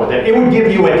come up with it. It would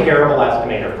give you a terrible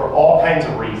estimator for all kinds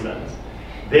of reasons.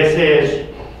 This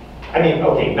is, I mean,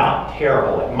 okay, not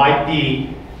terrible. It might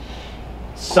be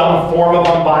some form of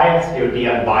unbiased. It would be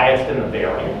unbiased in the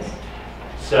variance.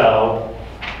 So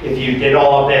if you did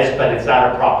all of this, but it's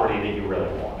not a property that you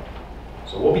really want.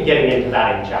 So we'll be getting into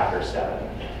that in chapter 7.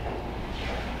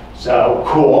 So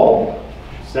cool.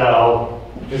 So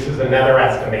this is another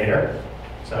estimator.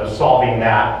 So solving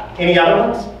that. Any other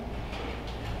ones?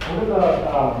 What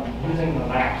about using the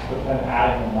max but then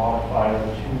adding a modifier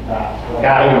to that? Like,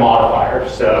 Adding a modifier.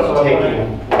 So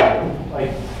taking.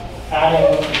 like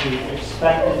adding the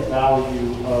expected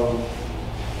value of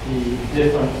the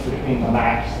difference between the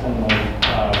max and the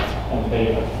and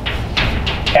beta.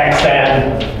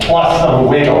 Xn plus some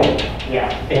wiggle. Yeah.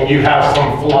 And you have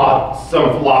some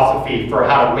philosophy for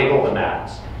how to wiggle the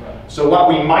max. Right. So what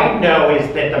we might know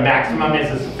is that the maximum is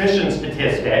a sufficient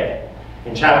statistic.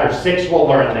 In chapter 6 we'll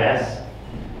learn this.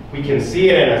 We can see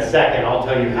it in a second. I'll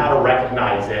tell you how to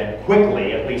recognize it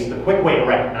quickly, at least the quick way to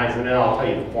recognize it, and then I'll tell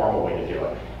you the formal way to do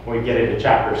it when we get into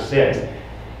chapter 6.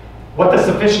 What the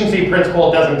sufficiency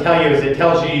principle doesn't tell you is it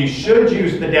tells you you should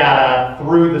use the data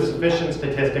through the sufficient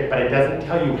statistic, but it doesn't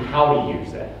tell you how to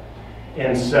use it.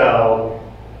 And so,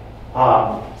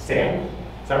 Sam,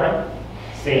 is that right?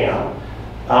 Sam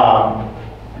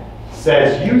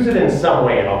says use it in some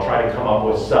way, and I'll try to come up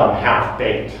with some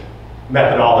half-baked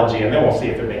methodology, and then we'll see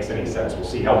if it makes any sense. We'll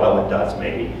see how well it does,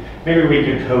 maybe. Maybe we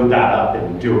could code that up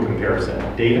and do a comparison.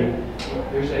 David?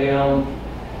 There's a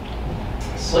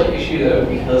slight issue though,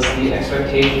 because the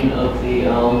expectation of the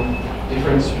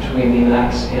difference between the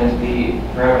max and the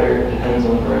parameter depends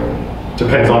on the parameter.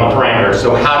 Depends on the parameter.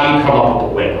 So how do you come up with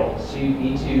the wiggle? So you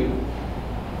need to,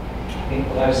 I think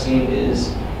what I've seen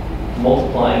is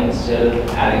multiplying instead of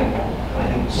adding. I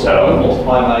think So- what you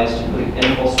multiply by is typically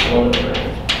n plus 1 over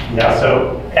n. Yeah,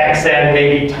 so xn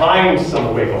maybe times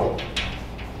some wiggle.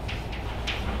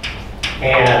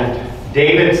 And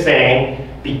David's saying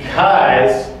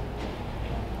because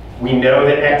we know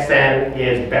that xn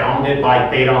is bounded by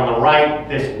theta on the right,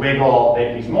 this wiggle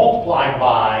that he's multiplying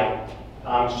by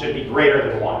should be greater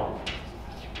than 1.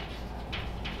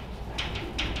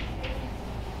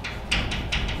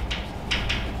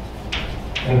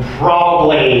 And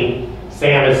probably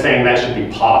Sam is saying that should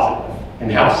be positive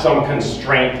and have some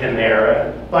constraint in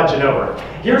there, budget over.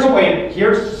 Here's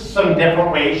some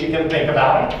different ways you can think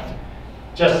about it.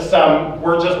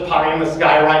 We're just pie in the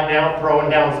sky right now, throwing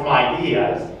down some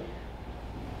ideas.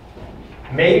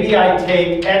 Maybe I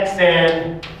take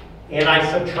xn and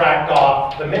I subtract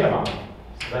off the minimum.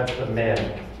 So that's the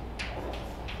min.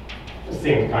 This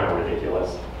seems kind of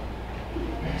ridiculous.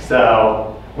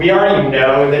 So we already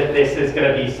know that this is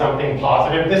going to be something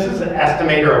positive. This is an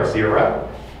estimator of 0.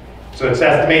 So it's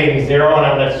estimating 0, and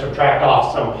I'm going to subtract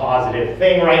off some positive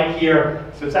thing right here.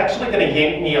 So it's actually going to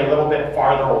yank me a little bit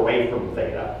farther away from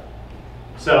theta.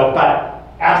 So,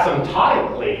 but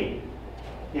asymptotically,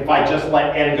 if I just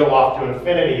let n go off to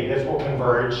infinity, this will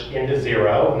converge into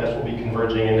 0, and this will be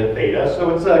converging into theta.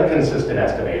 So it's a consistent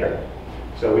estimator.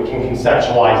 So we can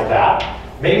conceptualize that.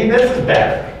 Maybe this is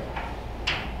better.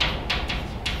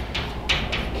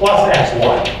 Plus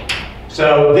x1.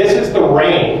 So this is the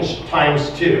range times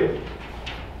 2.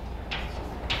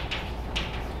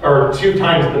 Or 2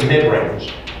 times the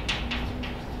mid-range.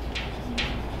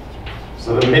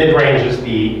 So the mid-range is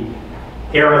the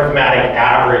arithmetic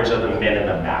average of the min and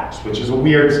the max, which is a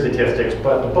weird statistics,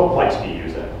 but the book likes to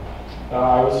use it.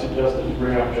 I would suggest that you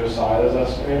bring up Josiah's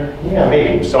estimator. Yeah,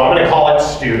 maybe. So I'm going to call it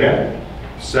student.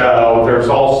 So there's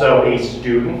also a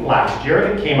student last year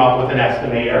that came up with an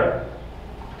estimator.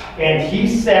 And he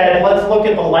said, let's look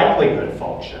at the likelihood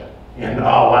function. And oh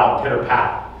wow, pitter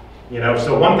pat. You know,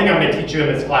 so one thing I'm going to teach you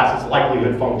in this class is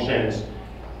likelihood functions.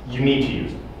 You need to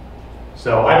use them.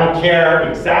 So I don't care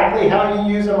exactly how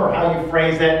you use them or how you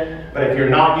phrase it, but if you're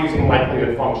not using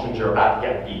likelihood functions, you're about to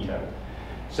get beaten.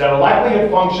 So likelihood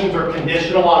functions are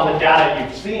conditional on the data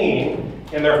you've seen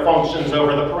in their functions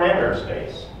over the parameter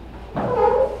space.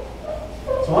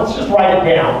 So let's just write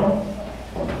it down,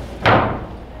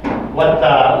 what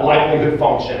the likelihood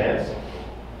function is.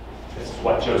 This is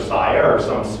what Josiah or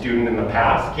some student in the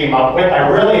past came up with. I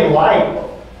really like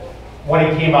what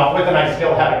he came up with, and I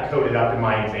still have it coded up in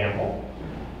my example.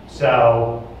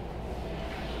 So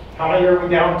how many are we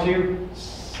down to?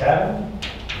 7?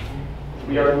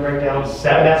 We are going to break down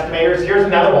 7 estimators. Here's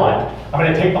another one. I'm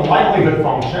going to take the likelihood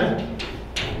function.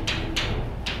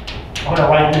 I'm going to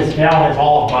write this down as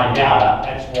all of my data,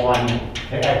 x1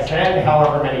 to xn,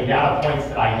 however many data points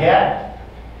that I get.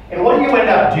 And what you end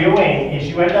up doing is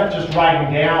you end up just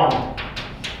writing down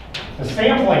the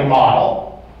sampling model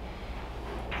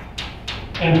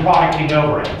and producting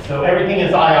over it. So everything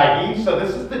is IID, so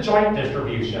this is the joint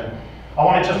distribution. I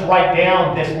want to just write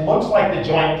down, this looks like the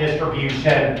joint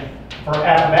distribution for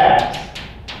f of x,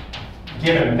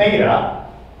 given theta,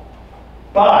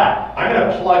 but I'm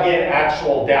going to plug in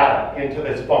actual data into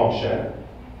this function,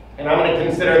 and I'm going to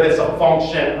consider this a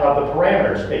function of the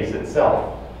parameter space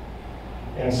itself.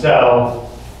 And so,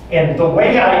 and the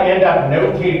way I end up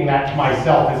notating that to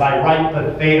myself is I write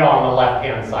the theta on the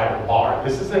left-hand side of the bar.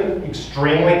 This isn't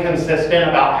extremely consistent.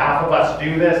 About half of us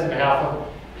do this, and half of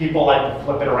people like to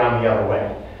flip it around the other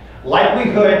way.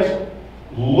 Likelihoods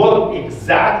look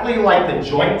exactly like the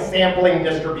joint sampling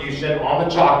distribution on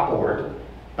the chalkboard,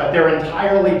 but they're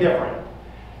entirely different.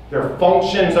 They're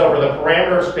functions over the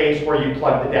parameter space where you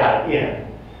plug the data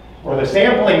in. Or the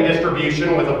sampling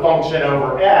distribution with a function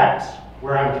over x,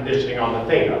 where I'm conditioning on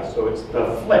the theta. So it's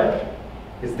the flip,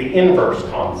 it's the inverse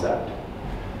concept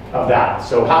of that.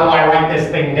 So how do I write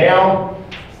this thing down?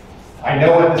 I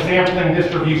know what the sampling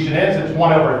distribution is, it's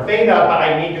 1 over theta, but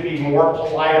I need to be more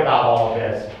polite about all of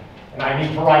this. And I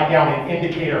need to write down an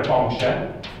indicator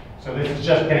function. So this is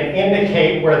just going to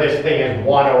indicate where this thing is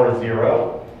 1 or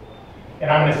 0. And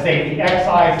I'm going to say the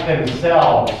xi's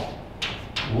themselves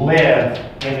live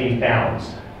in these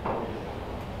bounds.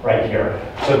 Right here.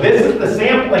 So this is the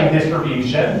sampling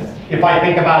distribution if I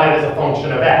think about it as a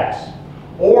function of x.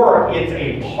 Or it's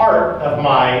a part of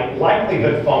my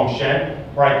likelihood function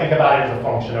where I think about it as a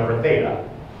function over theta.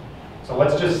 So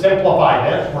let's just simplify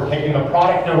this. We're taking the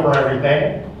product over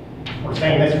everything. We're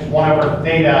saying this is 1 over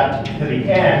theta to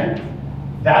the n.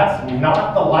 That's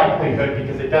not the likelihood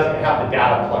because it doesn't have the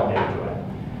data plugged into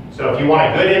it. So if you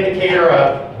want a good indicator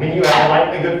of when you have a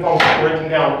likelihood function written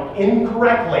down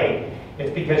incorrectly,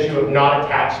 it's because you have not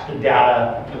attached the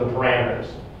data to the parameters.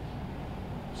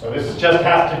 So this just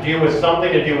has to do with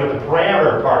something to do with the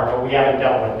parameter part, but we haven't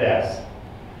dealt with this.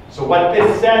 So what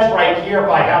this says right here, if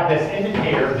I have this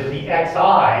indicator that the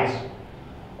xi's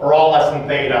are all less than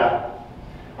theta,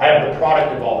 I have the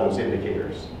product of all those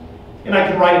indicators. And I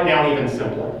can write it down even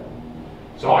simpler.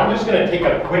 So I'm just going to take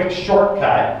a quick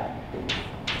shortcut,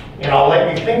 and I'll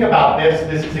let you think about this.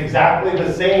 This is exactly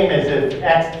the same as if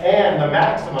xn, the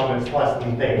maximum, is less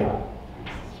than theta.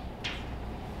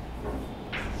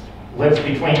 Lives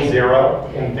between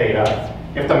 0 and theta.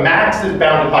 If the max is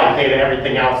bounded by theta,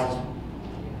 everything else is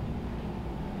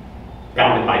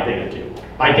bounded by theta too,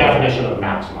 by definition of the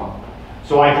maximum.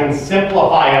 So I can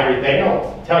simplify everything.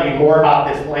 I'll tell you more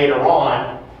about this later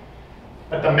on.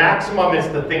 But the maximum is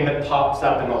the thing that pops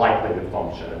up in the likelihood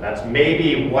function. And that's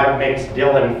maybe what makes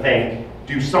Dylan think,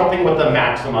 do something with the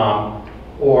maximum,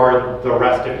 or the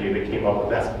rest of you that came up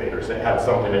with estimators that had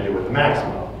something to do with the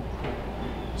maximum.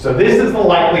 So this is the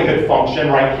likelihood function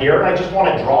right here, and I just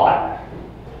want to draw it.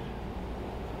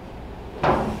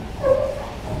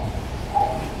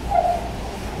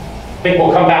 I think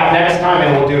we'll come back next time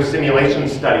and we'll do a simulation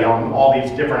study on all these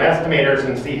different estimators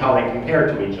and see how they compare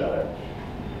to each other.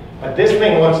 But this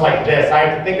thing looks like this. I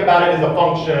have to think about it as a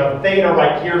function of theta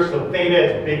right here, so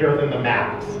theta is bigger than the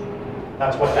max.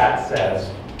 That's what that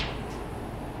says.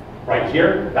 Right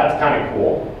here, that's kind of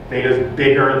cool. Theta is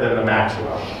bigger than the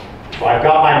maximum. So I've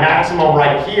got my maximum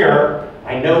right here.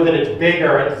 I know that it's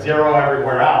bigger at 0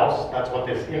 everywhere else. That's what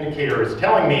this indicator is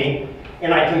telling me.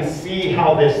 And I can see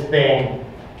how this thing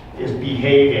is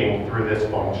behaving through this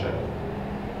function.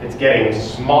 It's getting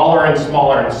smaller and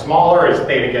smaller and smaller as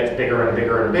theta gets bigger and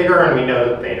bigger and bigger, and we know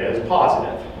that theta is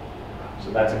positive.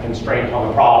 So that's a constraint on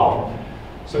the problem.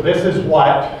 So this is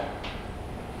what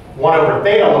 1 over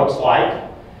theta looks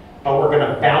like, but we're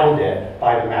going to bound it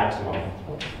by the maximum.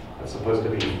 That's supposed to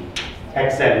be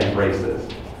xn in braces.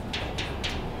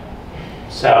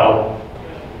 So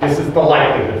this is the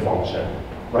likelihood function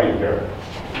right here.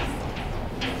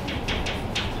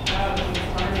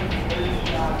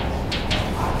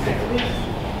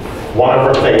 One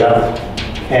over theta,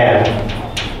 and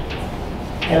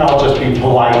I'll just be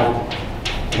polite,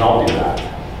 and I'll do that.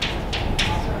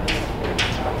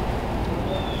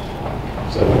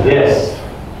 So this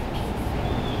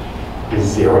is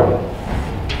 0,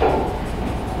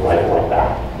 right like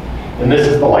that. And this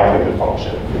is the likelihood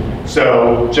function.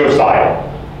 So Josiah,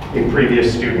 a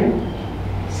previous student,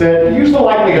 said, use the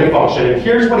likelihood function, and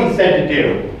here's what he said to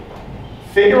do.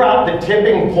 Figure out the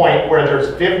tipping point where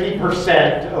there's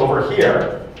 50% over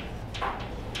here,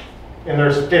 and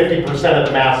there's 50% of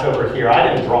the mass over here. I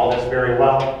didn't draw this very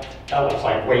well. That looks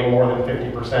like way more than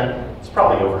 50%. It's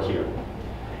probably over here.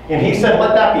 And he said,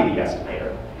 let that be the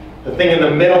estimator, the thing in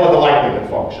the middle of the likelihood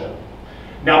function.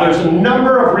 Now, there's a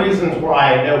number of reasons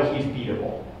why I know he's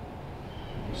beatable.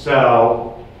 So,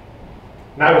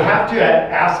 and I would have to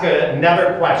ask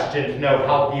another question to know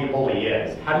how beatable he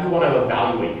is. How do you want to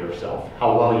evaluate yourself,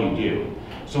 how well you do?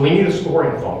 So we need a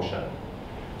scoring function.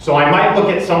 So I might look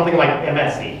at something like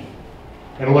MSE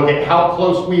and look at how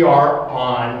close we are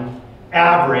on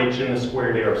average in the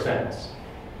squared error sense.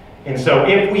 And so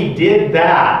if we did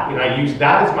that, and I use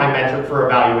that as my metric for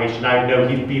evaluation, I would know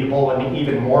he's beatable in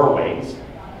even more ways.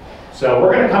 So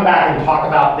we're going to come back and talk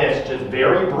about this just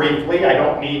very briefly. I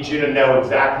don't need you to know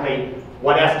exactly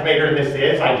what estimator this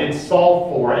is. I did solve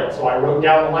for it, so I wrote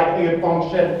down the likelihood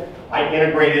function. I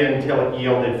integrated until it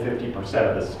yielded 50%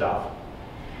 of the stuff.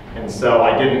 And so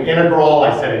I did an integral,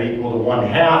 I set it equal to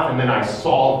 1/2, and then I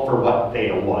solved for what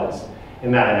theta was in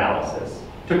that analysis.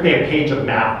 It took me a page of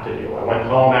math to do. I went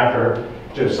home after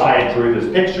Josiah drew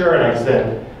this picture, and I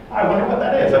said, I wonder what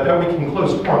that is. I bet we can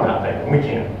close form that thing, and we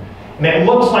can. And it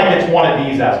looks like it's one of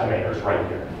these estimators right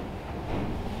here.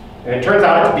 And it turns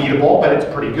out it's beatable, but it's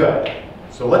pretty good.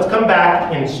 So let's come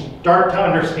back and start to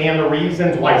understand the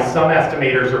reasons why some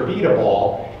estimators are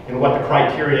beatable and what the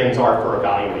criterions are for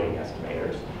evaluating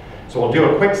estimators. So we'll do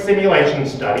a quick simulation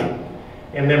study,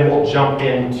 and then we'll jump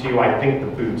into, I think, the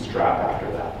bootstrap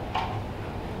after that.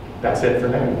 That's it for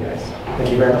now, you guys. Thank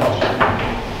you very much.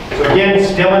 So again,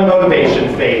 still in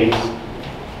motivation phase.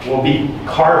 We'll be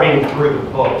carving through the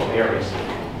book very soon.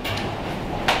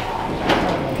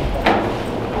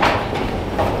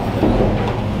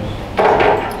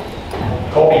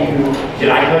 Colby, did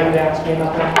I go to ask you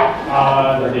about that?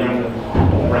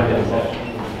 Brendan said.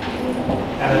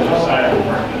 And then Josiah and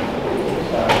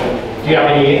Do you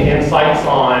have any insights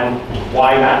on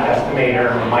why that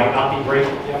estimator might not be great?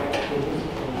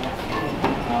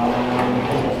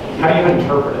 How do you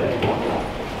interpret it?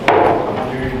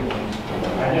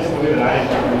 I just believe that I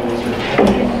interpreted this as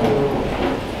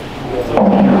so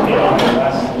when you're on the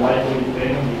less likely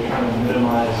thing, you're trying to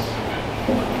minimize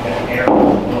an error.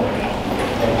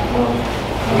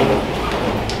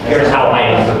 Here's how I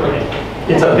interpret it.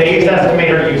 It's a Bayes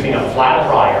estimator using a flat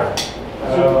prior.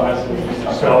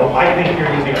 So I think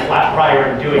you're using a flat prior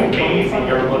and doing Bayes, and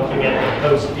you're looking at the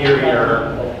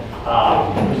posterior,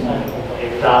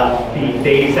 the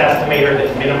Bayes estimator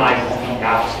that minimizes the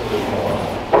absolute norm.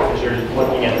 Because you're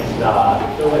looking at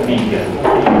the median.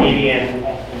 The median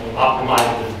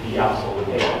optimizes the absolute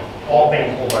norm. All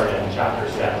things we'll learn in chapter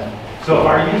 7. So if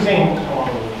I'm using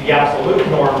the absolute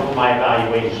norm for my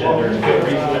evaluation, there's a good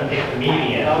reason to pick the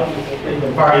median.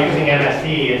 If I'm using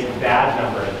MSE, it's a bad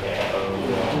number to pick.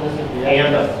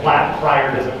 And the flat prior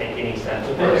doesn't make any sense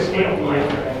for a scale prior.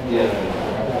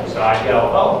 So I go,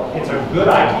 oh, it's a good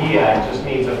idea, it just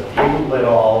needs a few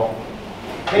little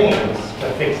things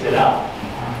to fix it up.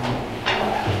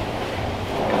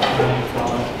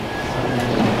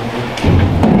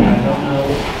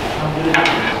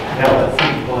 Now let's see.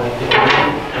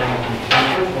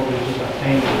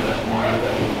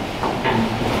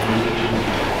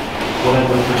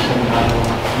 Whatever percentile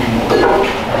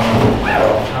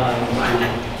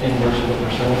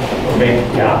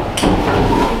Yeah.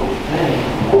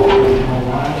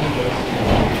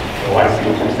 Oh, I see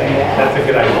what you're saying. That's a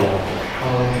good idea.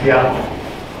 Yeah.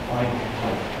 Like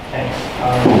X,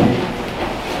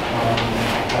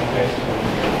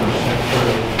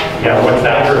 Yeah, what's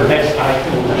that for? Next I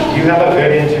You have a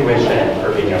good intuition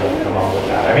for being able to come up with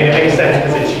that. I mean, it makes sense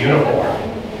because it's uniform.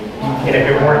 And if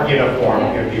it weren't uniform,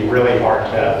 it would be really hard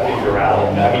to figure out.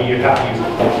 I mean, you'd have to use a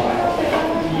quantifier.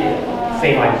 Yeah.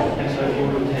 Same idea. And so if you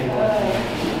were to take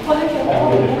all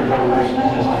the different numbers,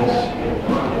 statistics,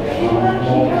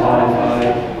 multiply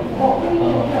by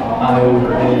I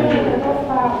over N.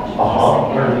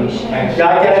 Yeah,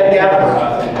 I get it, yeah.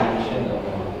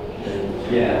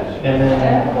 Yeah, and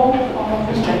then,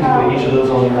 because technically each of those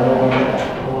on their own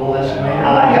are a little estimated.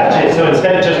 I gotcha. So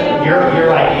instead of just,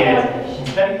 your idea is